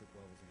 American troop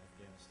levels in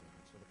Afghanistan.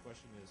 So the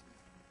question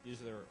is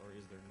there or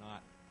is there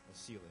not a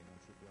ceiling on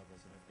troop levels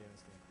in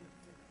Afghanistan?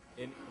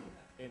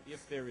 And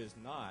if there is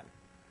not,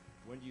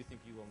 when do you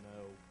think you will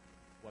know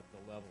what the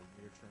level,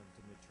 near-term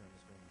to mid-term,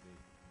 is going to be?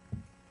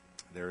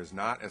 There is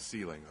not a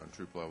ceiling on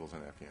troop levels in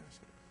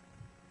Afghanistan.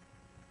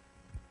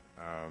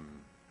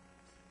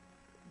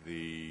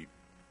 The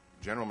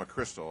General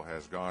McChrystal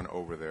has gone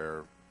over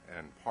there,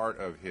 and part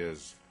of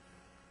his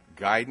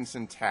guidance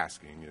and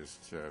tasking is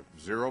to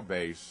zero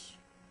base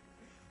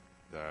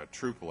the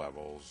troop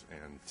levels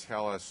and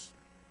tell us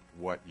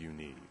what you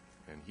need.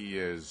 And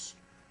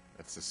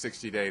it's a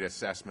 60-day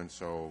assessment,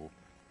 so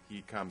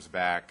he comes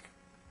back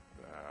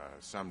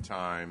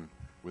sometime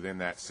within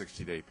that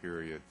 60-day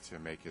period to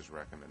make his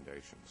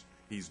recommendations.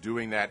 He's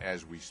doing that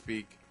as we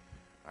speak.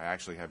 I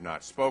actually have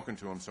not spoken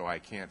to him, so I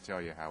can't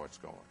tell you how it's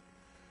going,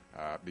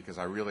 because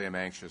I really am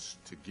anxious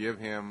to give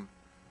him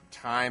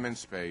time and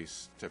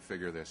space to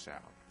figure this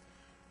out.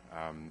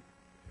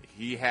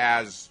 He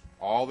has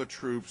all the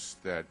troops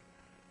that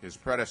his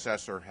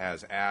predecessor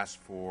has asked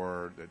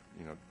for, that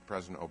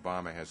President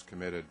Obama has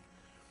committed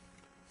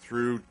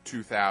through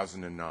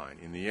 2009.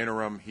 In the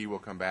interim, he will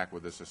come back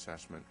with this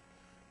assessment,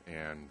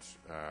 and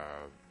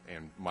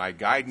my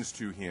guidance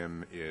to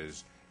him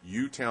is,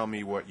 you tell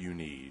me what you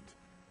need,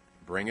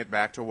 bring it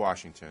back to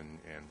Washington,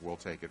 and we'll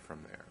take it from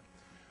there.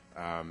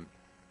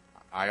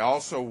 I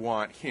also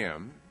want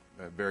him,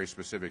 very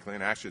specifically,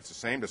 and actually it's the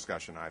same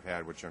discussion I've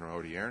had with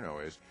General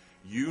Odierno, is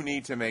you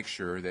need to make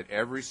sure that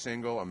every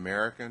single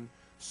American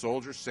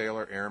soldier,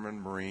 sailor, airman,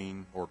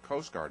 Marine, or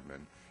Coast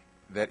Guardman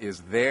that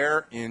is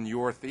there in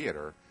your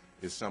theater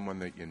is someone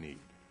that you need.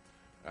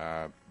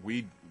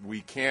 We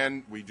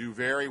do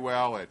very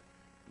well at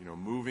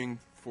moving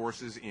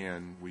forces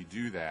in. We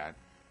do that,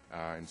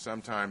 and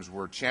sometimes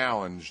we're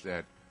challenged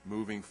at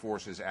moving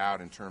forces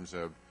out in terms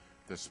of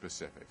the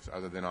specifics,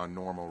 other than on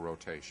normal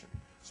rotation.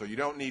 So you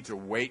don't need to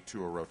wait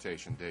to a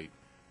rotation date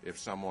if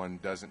someone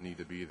doesn't need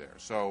to be there.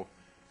 So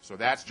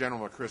that's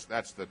General McChrystal.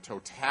 That's the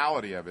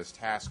totality of his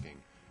tasking.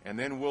 And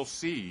then we'll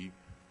see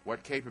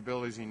what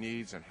capabilities he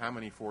needs and how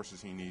many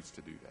forces he needs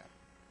to do that.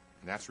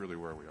 And that's really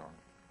where we are.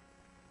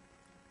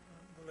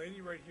 The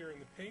lady right here in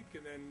the pink,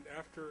 and then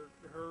after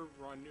her,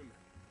 Ron Newman.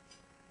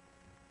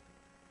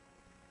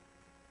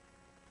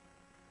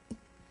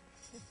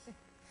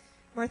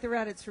 Martha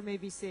Raddatz from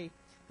ABC,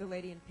 the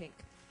lady in pink.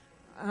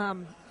 I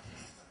don't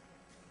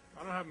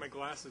have my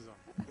glasses on.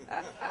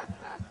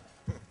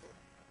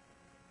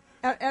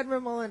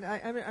 Admiral Mullen,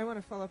 I want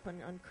to follow up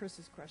on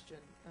Chris's question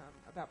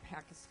about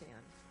Pakistan.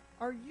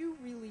 Are you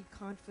really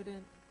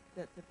confident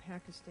that the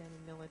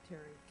Pakistani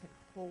military can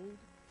hold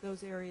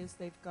those areas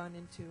they've gone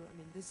into? I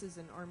mean, this is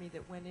an army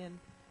that went in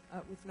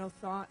with no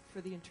thought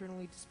for the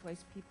internally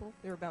displaced people.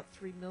 There are about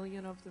 3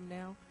 million of them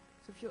now.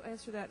 So if you'll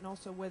answer that, and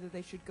also whether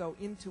they should go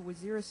into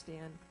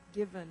Waziristan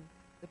given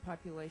the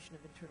population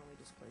of internally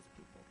displaced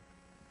people.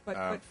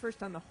 But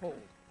first on the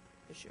hold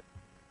issue.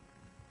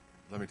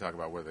 Let me talk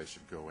about whether they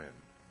should go in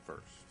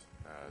first.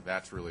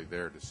 That's really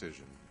their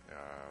decision.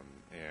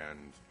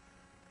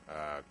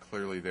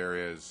 Clearly there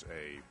is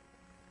a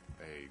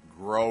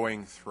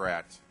growing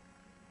threat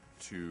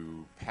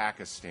to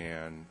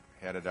Pakistan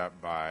headed up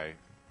by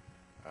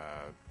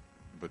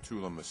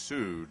Batullah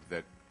Masood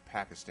that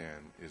Pakistan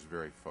is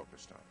very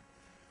focused on.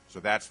 So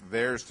that's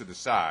theirs to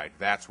decide.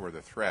 That's where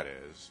the threat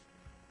is.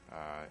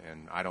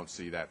 And I don't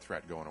see that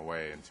threat going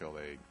away until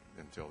they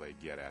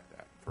get at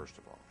that, first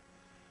of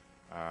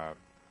all.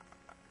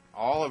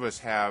 All of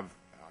us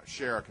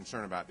share a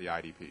concern about the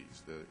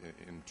IDPs, the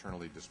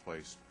internally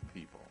displaced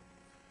people.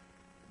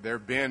 There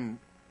have been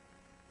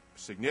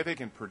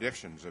significant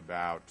predictions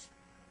about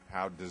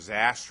how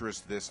disastrous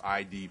this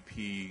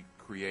IDP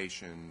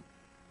creation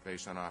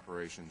based on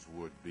operations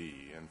would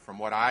be. And from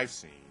what I've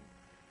seen,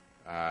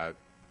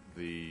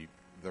 the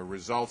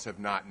results have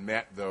not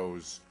met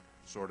those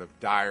sort of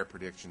dire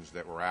predictions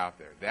that were out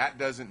there. That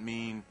doesn't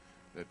mean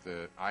that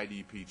the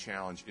IDP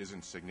challenge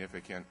isn't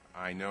significant.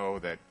 I know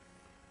that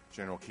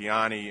General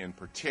Kiani in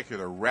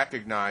particular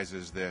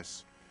recognizes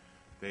this.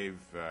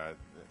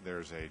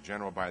 There's a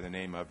general by the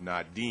name of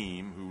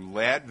Nadim who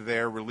led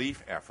their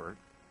relief effort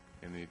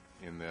in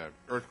the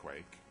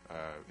earthquake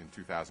in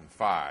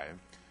 2005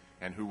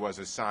 and who was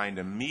assigned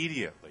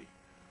immediately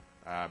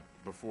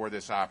before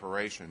this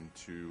operation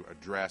to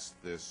address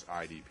this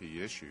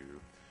IDP issue.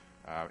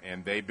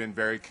 And they've been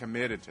very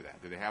committed to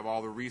that. Do they have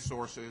all the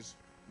resources?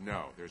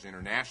 No. There's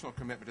international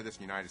commitment to this.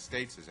 The United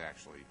States has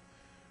actually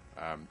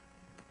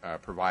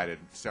provided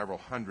several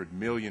 $100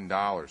 million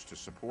to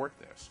support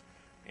this.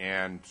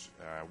 And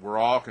we're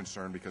all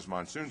concerned because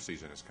monsoon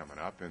season is coming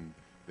up, and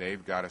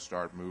they've got to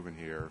start moving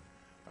here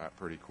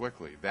pretty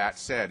quickly. That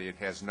said, it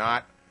has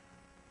not,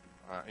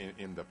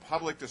 in the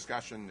public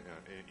discussion,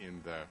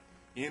 in the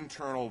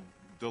internal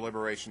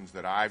deliberations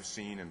that I've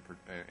seen and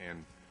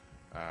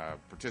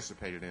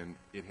participated in,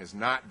 it has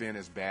not been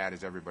as bad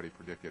as everybody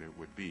predicted it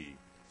would be.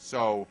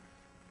 So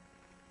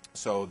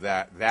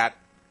that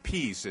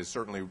piece is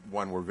certainly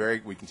one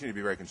we continue to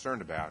be very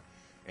concerned about,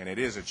 and it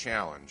is a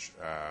challenge,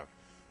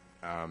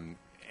 and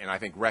I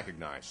think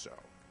recognized so.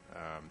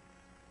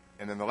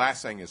 And then the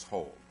last thing is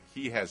hold.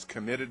 He has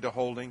committed to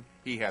holding.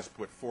 He has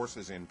put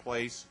forces in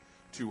place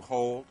to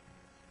hold.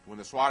 When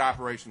the SWAT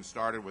operation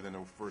started, within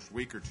the first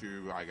week or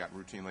two, I got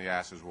routinely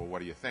asked, well, what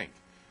do you think?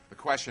 The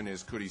question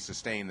is, could he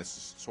sustain the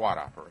SWAT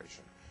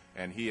operation?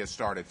 And he has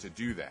started to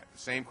do that. The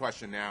same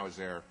question now is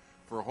there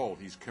for hold.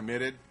 He's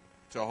committed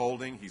to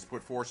holding. He's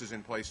put forces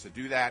in place to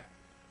do that.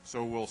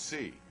 So we'll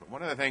see. But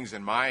one of the things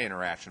in my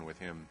interaction with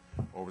him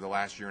over the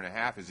last year and a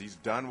half is he's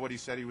done what he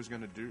said he was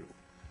going to do.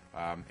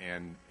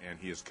 And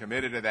he is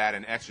committed to that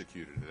and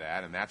executed to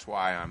that. And that's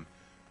why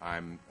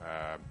I'm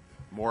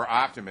more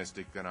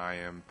optimistic than I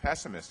am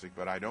pessimistic,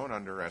 but I don't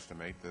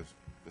underestimate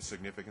the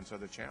significance of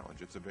the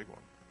challenge. It's a big one.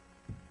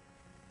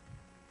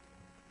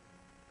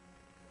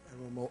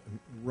 Admiral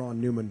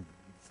Ron Newman,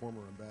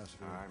 former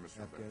ambassador Hi, in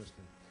Mr.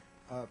 Afghanistan.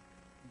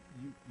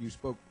 You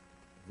spoke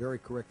very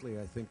correctly,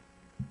 I think,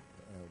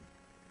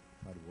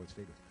 out of one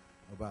statement,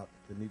 about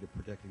the need of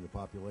protecting the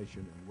population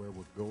and where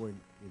we're going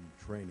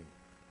in training.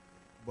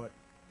 But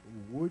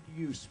would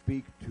you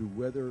speak to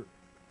whether,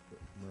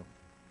 well,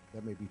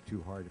 that may be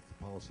too hard if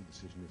the policy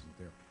decision isn't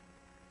there.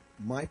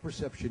 My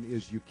perception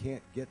is you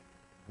can't get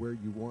where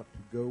you want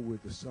to go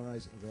with the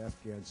size of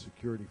Afghan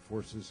security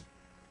forces,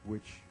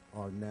 which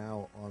are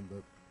now on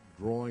the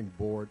drawing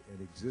board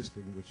and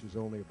existing, which is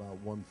only about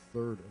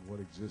 1/3 of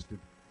what existed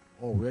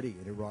already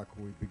in Iraq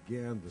when we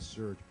began the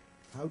surge.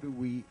 How do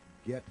we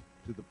get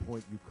to the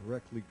point you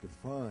correctly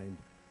defined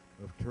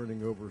of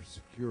turning over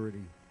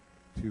security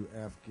to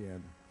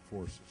Afghan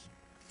forces?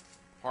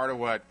 Part of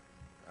what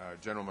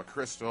General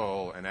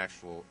McChrystal and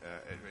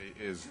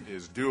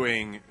is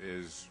doing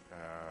is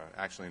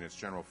actually, and it's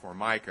General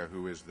Formica,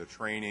 who is the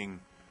training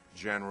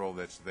general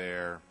that's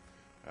there,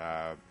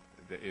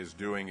 is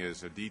doing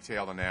is a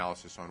detailed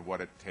analysis on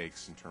what it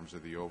takes in terms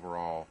of the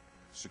overall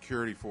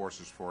security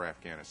forces for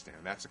Afghanistan.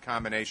 That's a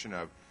combination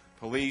of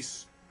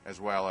police, as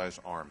well as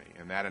Army.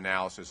 And that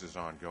analysis is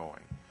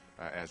ongoing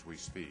as we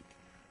speak.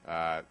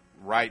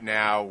 Right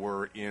now,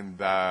 we're in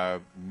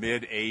the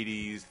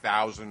mid-80s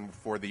thousand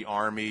for the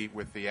Army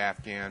with the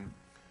Afghan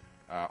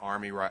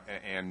Army,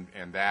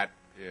 and that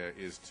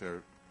is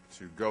to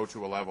go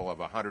to a level of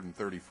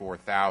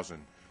 134,000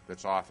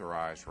 that's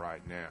authorized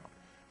right now.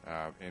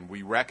 And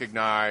we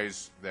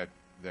recognize that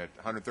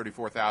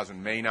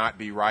 134,000 may not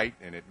be right,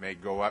 and it may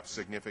go up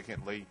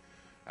significantly.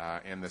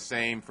 And the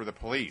same for the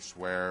police,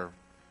 where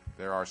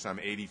there are some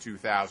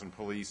 82,000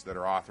 police that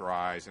are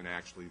authorized and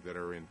actually that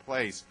are in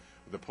place.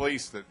 The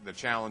police, the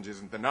challenge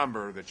isn't the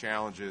number. The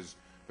challenge is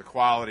the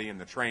quality and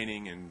the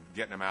training and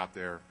getting them out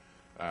there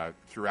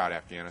throughout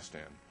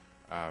Afghanistan.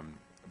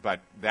 But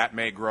that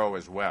may grow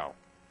as well.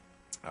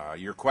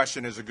 Your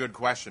question is a good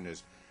question,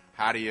 is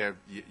how do you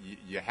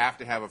have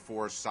to have a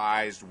force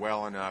sized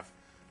well enough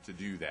to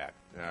do that.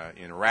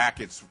 In Iraq,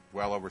 it's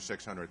well over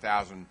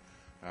 600,000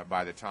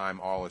 by the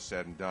time all is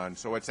said and done.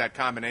 So it's that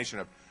combination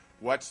of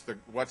what's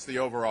the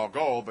overall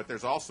goal, but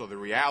there's also the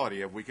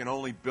reality of we can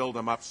only build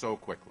them up so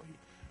quickly.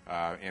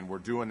 And we're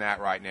doing that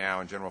right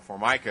now, and General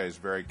Formica is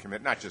very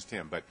committed, not just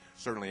him, but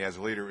certainly as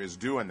a leader is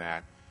doing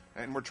that.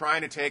 And we're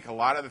trying to take a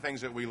lot of the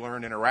things that we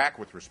learned in Iraq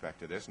with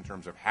respect to this in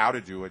terms of how to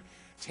do it,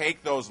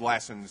 take those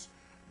lessons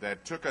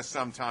that took us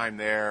some time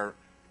there,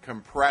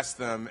 compress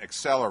them,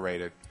 accelerate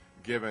it,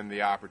 given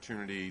the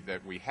opportunity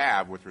that we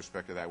have with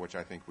respect to that, which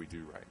I think we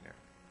do right now.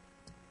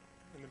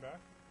 In the back?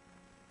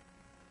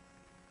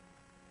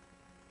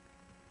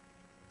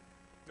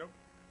 Nope.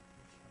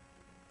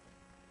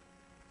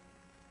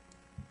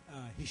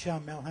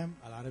 Hisham Melhem,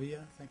 Al Arabiya.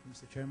 Thank you,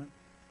 Mr. Chairman.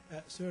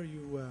 Sir,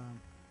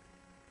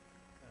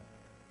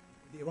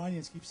 the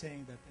Iranians keep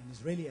saying that an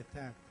Israeli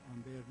attack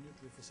on their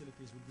nuclear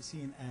facilities will be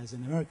seen as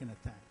an American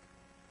attack.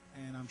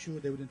 And I'm sure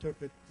they would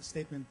interpret the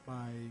statement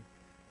by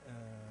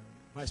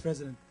Vice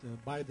President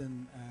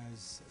Biden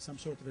as some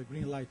sort of a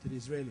green light to the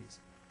Israelis.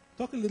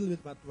 Talk a little bit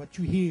about what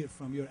you hear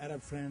from your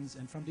Arab friends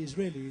and from the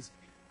Israelis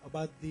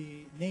about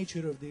the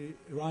nature of the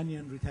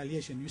Iranian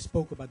retaliation. You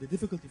spoke about the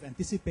difficulty of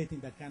anticipating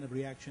that kind of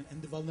reaction and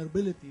the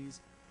vulnerabilities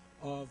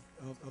of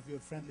your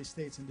friendly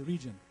states in the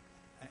region.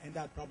 And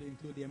that probably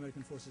include the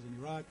American forces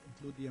in Iraq,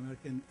 include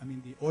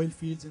the oil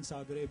fields in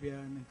Saudi Arabia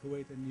and in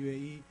Kuwait and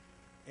UAE,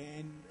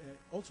 and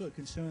also a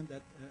concern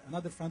that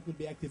another front will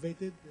be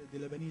activated, the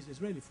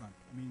Lebanese-Israeli front.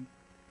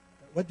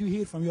 What do you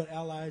hear from your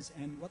allies,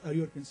 and what are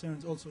your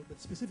concerns also, but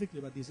specifically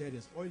about these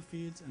areas, oil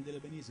fields and the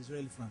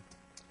Lebanese-Israeli front?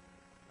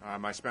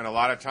 I spent a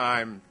lot of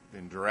time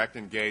in direct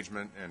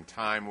engagement and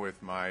time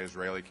with my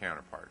Israeli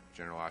counterpart,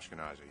 General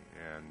Ashkenazi.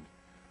 And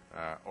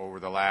over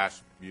the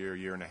last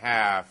year and a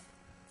half,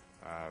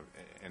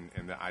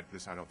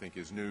 this I don't think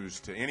is news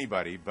to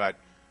anybody, but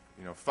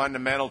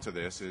fundamental to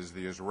this is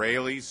the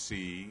Israelis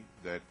see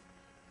that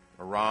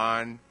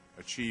Iran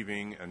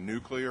achieving a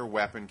nuclear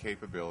weapon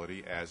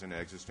capability as an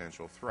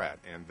existential threat.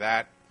 And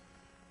that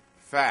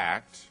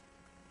fact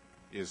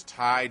is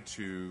tied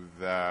to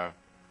the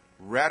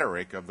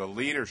rhetoric of the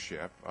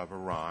leadership of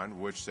Iran,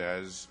 which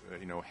says,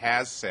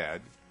 has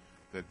said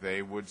that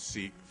they would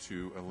seek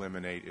to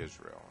eliminate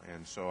Israel.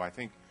 And so I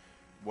think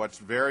what's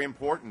very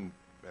important,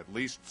 at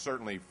least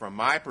certainly from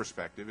my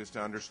perspective, is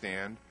to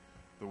understand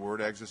the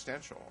word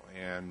existential,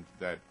 and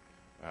that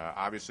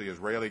obviously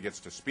Israel gets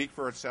to speak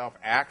for itself,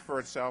 act for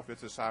itself.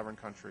 It's a sovereign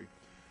country.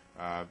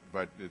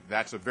 But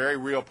that's a very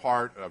real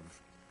part of,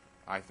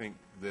 I think,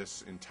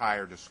 this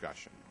entire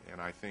discussion.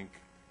 And I think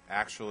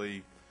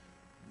actually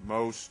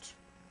most,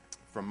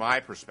 from my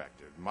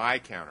perspective, my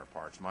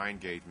counterparts, my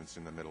engagements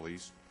in the Middle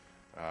East,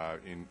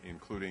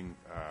 including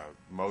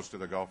most of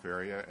the Gulf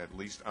area, at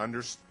least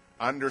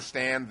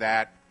understand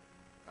that.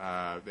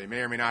 They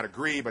may or may not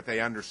agree, but they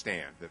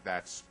understand that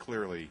that's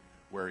clearly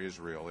where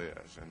Israel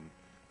is,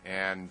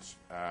 and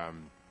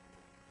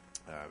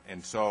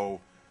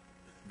so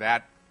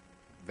that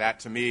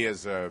to me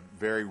is a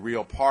very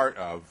real part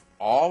of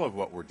all of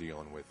what we're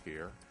dealing with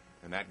here,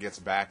 and that gets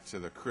back to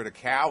the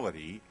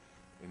criticality,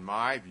 in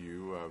my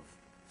view, of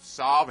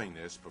solving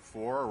this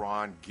before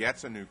Iran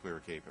gets a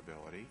nuclear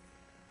capability,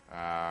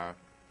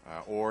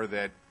 or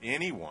that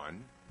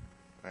anyone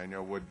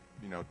would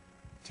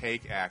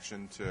take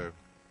action to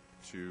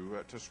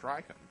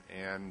strike them,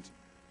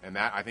 and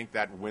that I think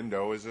that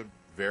window is a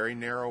very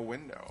narrow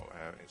window.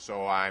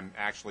 So I'm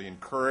actually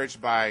encouraged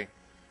by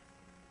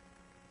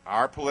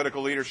our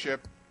political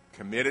leadership,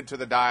 committed to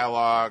the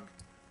dialogue,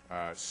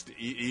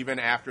 even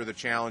after the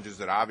challenges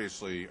that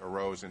obviously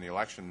arose in the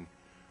election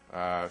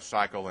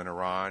cycle in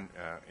Iran,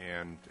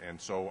 and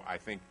so I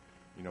think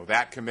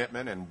that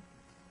commitment, and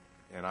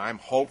I'm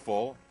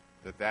hopeful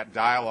that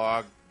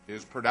dialogue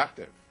is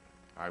productive.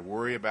 I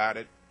worry about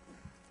it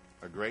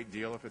a great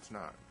deal if it's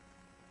not.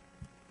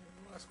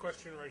 Last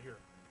question right here.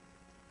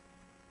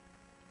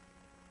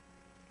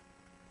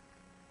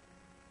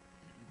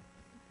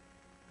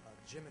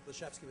 Jim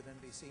Miklashevsky with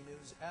NBC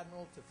News.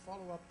 Admiral, to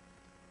follow up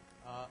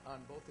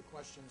on both the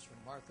questions from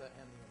Martha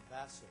and the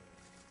ambassador,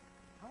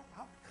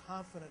 how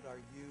confident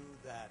are you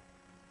that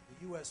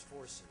the U.S.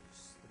 forces,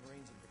 the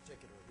Marines in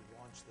particular, who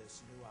launch this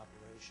new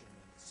operation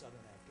in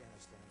southern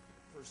Afghanistan for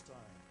the first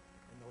time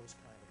in those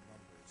kind of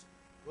numbers,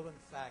 will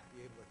in fact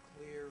be able to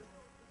clear,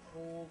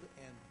 hold,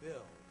 and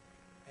build.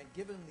 And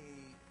given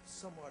the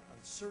somewhat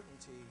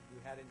uncertainty you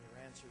had in your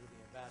answer to the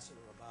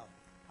ambassador about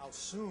how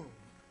soon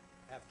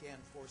Afghan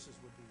forces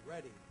would be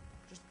ready,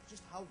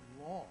 just how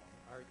long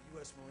are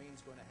U.S.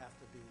 Marines going to have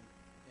to be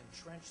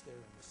entrenched there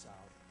in the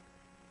South?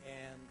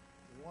 And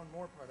one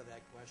more part of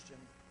that question,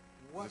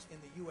 what in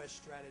the U.S.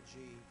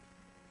 strategy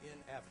in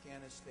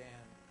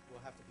Afghanistan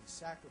will have to be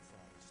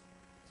sacrificed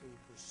to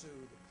pursue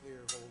the clear,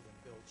 hold, and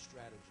build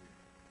strategy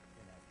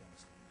in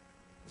Afghanistan?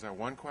 Is that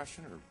one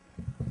question, or?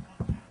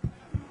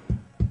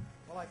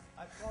 Well,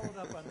 I followed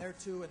up on there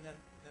too, and then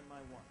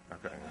my one.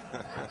 Okay.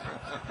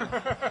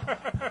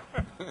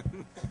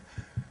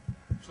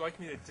 Would you like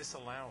me to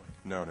disallow it?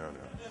 No.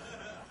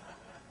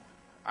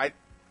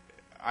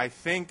 I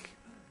think,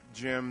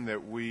 Jim,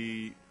 that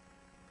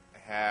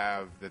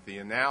that the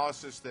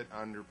analysis that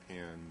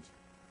underpinned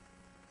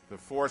the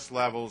force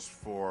levels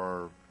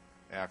for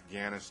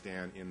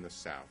Afghanistan in the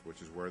South,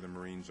 which is where the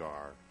Marines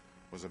are,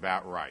 was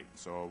about right.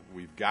 So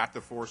we've got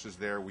the forces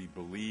there. We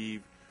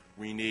believe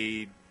we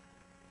need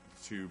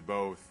to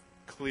both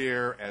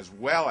clear as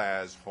well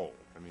as hold.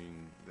 I mean,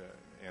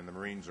 and the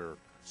Marines are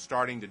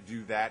starting to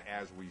do that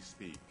as we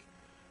speak.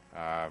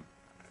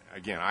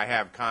 Again, I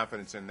have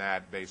confidence in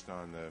that based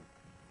on the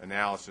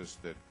analysis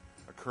that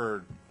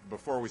occurred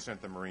before we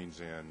sent the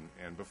Marines in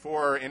and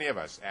before any of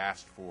us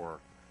asked for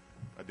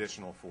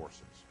additional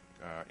forces.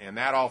 And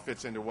that all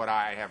fits into what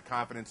I have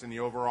confidence in the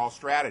overall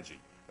strategy.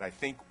 That I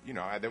think,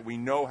 that we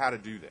know how to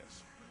do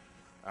this.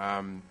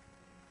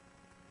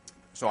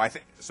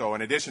 So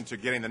in addition to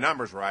getting the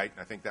numbers right,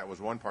 I think that was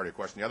one part of your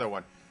question. The other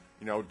one,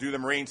 do the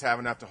Marines have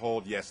enough to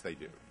hold? Yes, they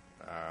do.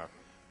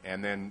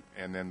 And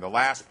then the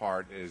last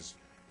part is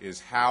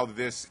how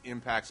this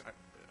impacts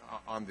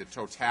on the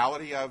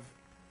totality of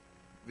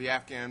the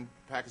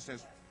Afghan-Pakistan.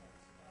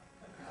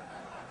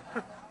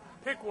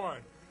 Pick one.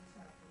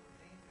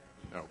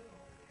 No.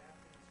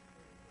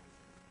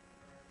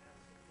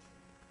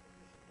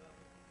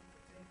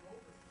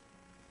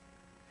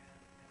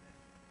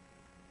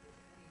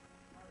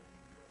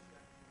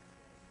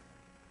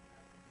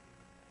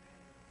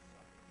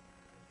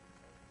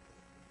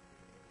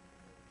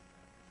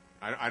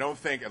 I don't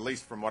think, at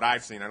least from what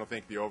I've seen, I don't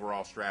think the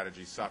overall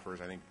strategy suffers.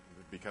 I think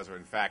because,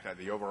 in fact,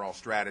 the overall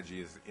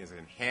strategy is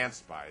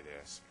enhanced by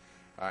this.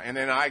 And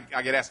then I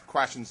get asked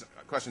questions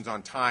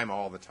on time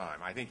all the time.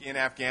 I think in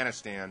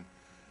Afghanistan,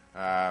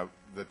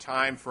 the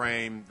time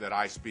frame that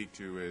I speak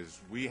to is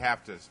we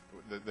have to.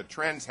 The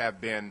trends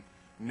have been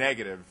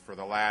negative for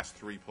the last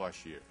 3+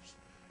 years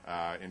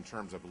in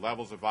terms of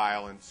levels of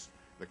violence,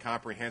 the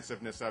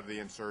comprehensiveness of the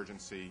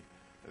insurgency.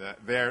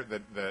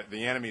 The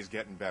enemy is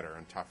getting better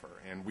and tougher,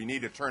 and we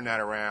need to turn that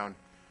around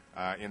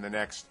in the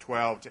next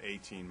 12 to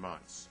 18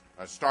 months.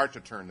 Start to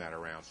turn that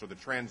around so the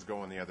trends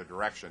go in the other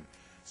direction,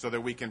 so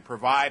that we can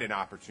provide an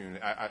opportunity,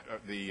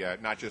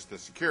 not just the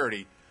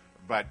security,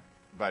 but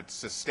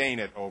sustain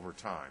it over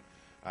time.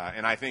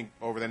 And I think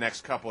over the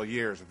next couple of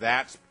years,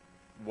 that's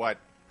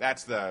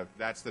the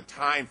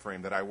time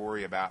frame that I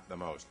worry about the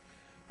most.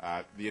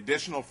 The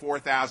additional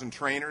 4,000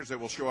 trainers that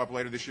will show up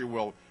later this year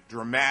will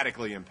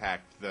dramatically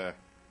impact the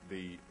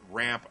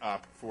ramp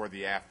up for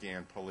the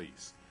Afghan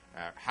police.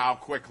 How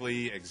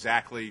quickly,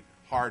 exactly,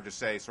 hard to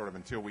say sort of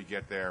until they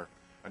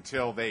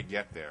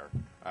get there.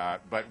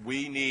 But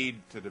we need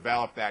to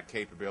develop that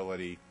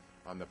capability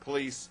on the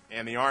police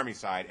and the Army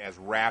side as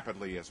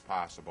rapidly as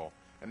possible.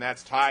 And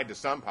that's tied to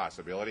some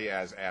possibility,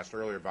 as asked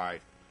earlier by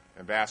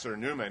Ambassador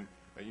Newman,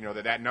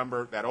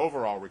 that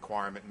overall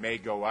requirement may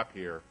go up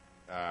here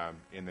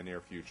in the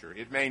near future.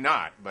 It may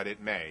not, but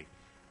it may.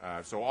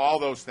 So all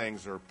those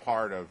things are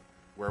part of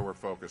where we're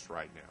focused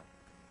right now.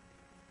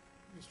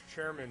 Mr.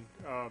 Chairman,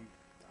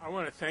 I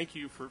want to thank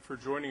you for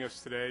joining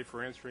us today,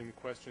 for answering the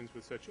questions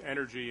with such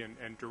energy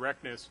and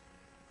directness.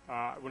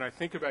 When I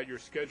think about your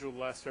schedule the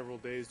last several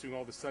days, doing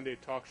all the Sunday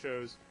talk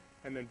shows,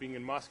 and then being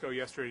in Moscow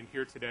yesterday and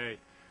here today,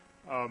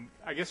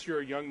 I guess you're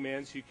a young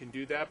man, so you can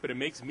do that, but it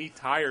makes me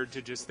tired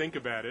to just think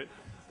about it.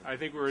 I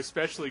think we're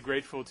especially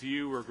grateful to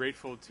you. We're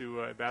grateful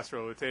to Ambassador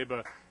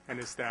Lateba and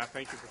his staff.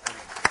 Thank you for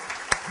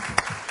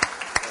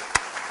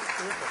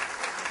coming.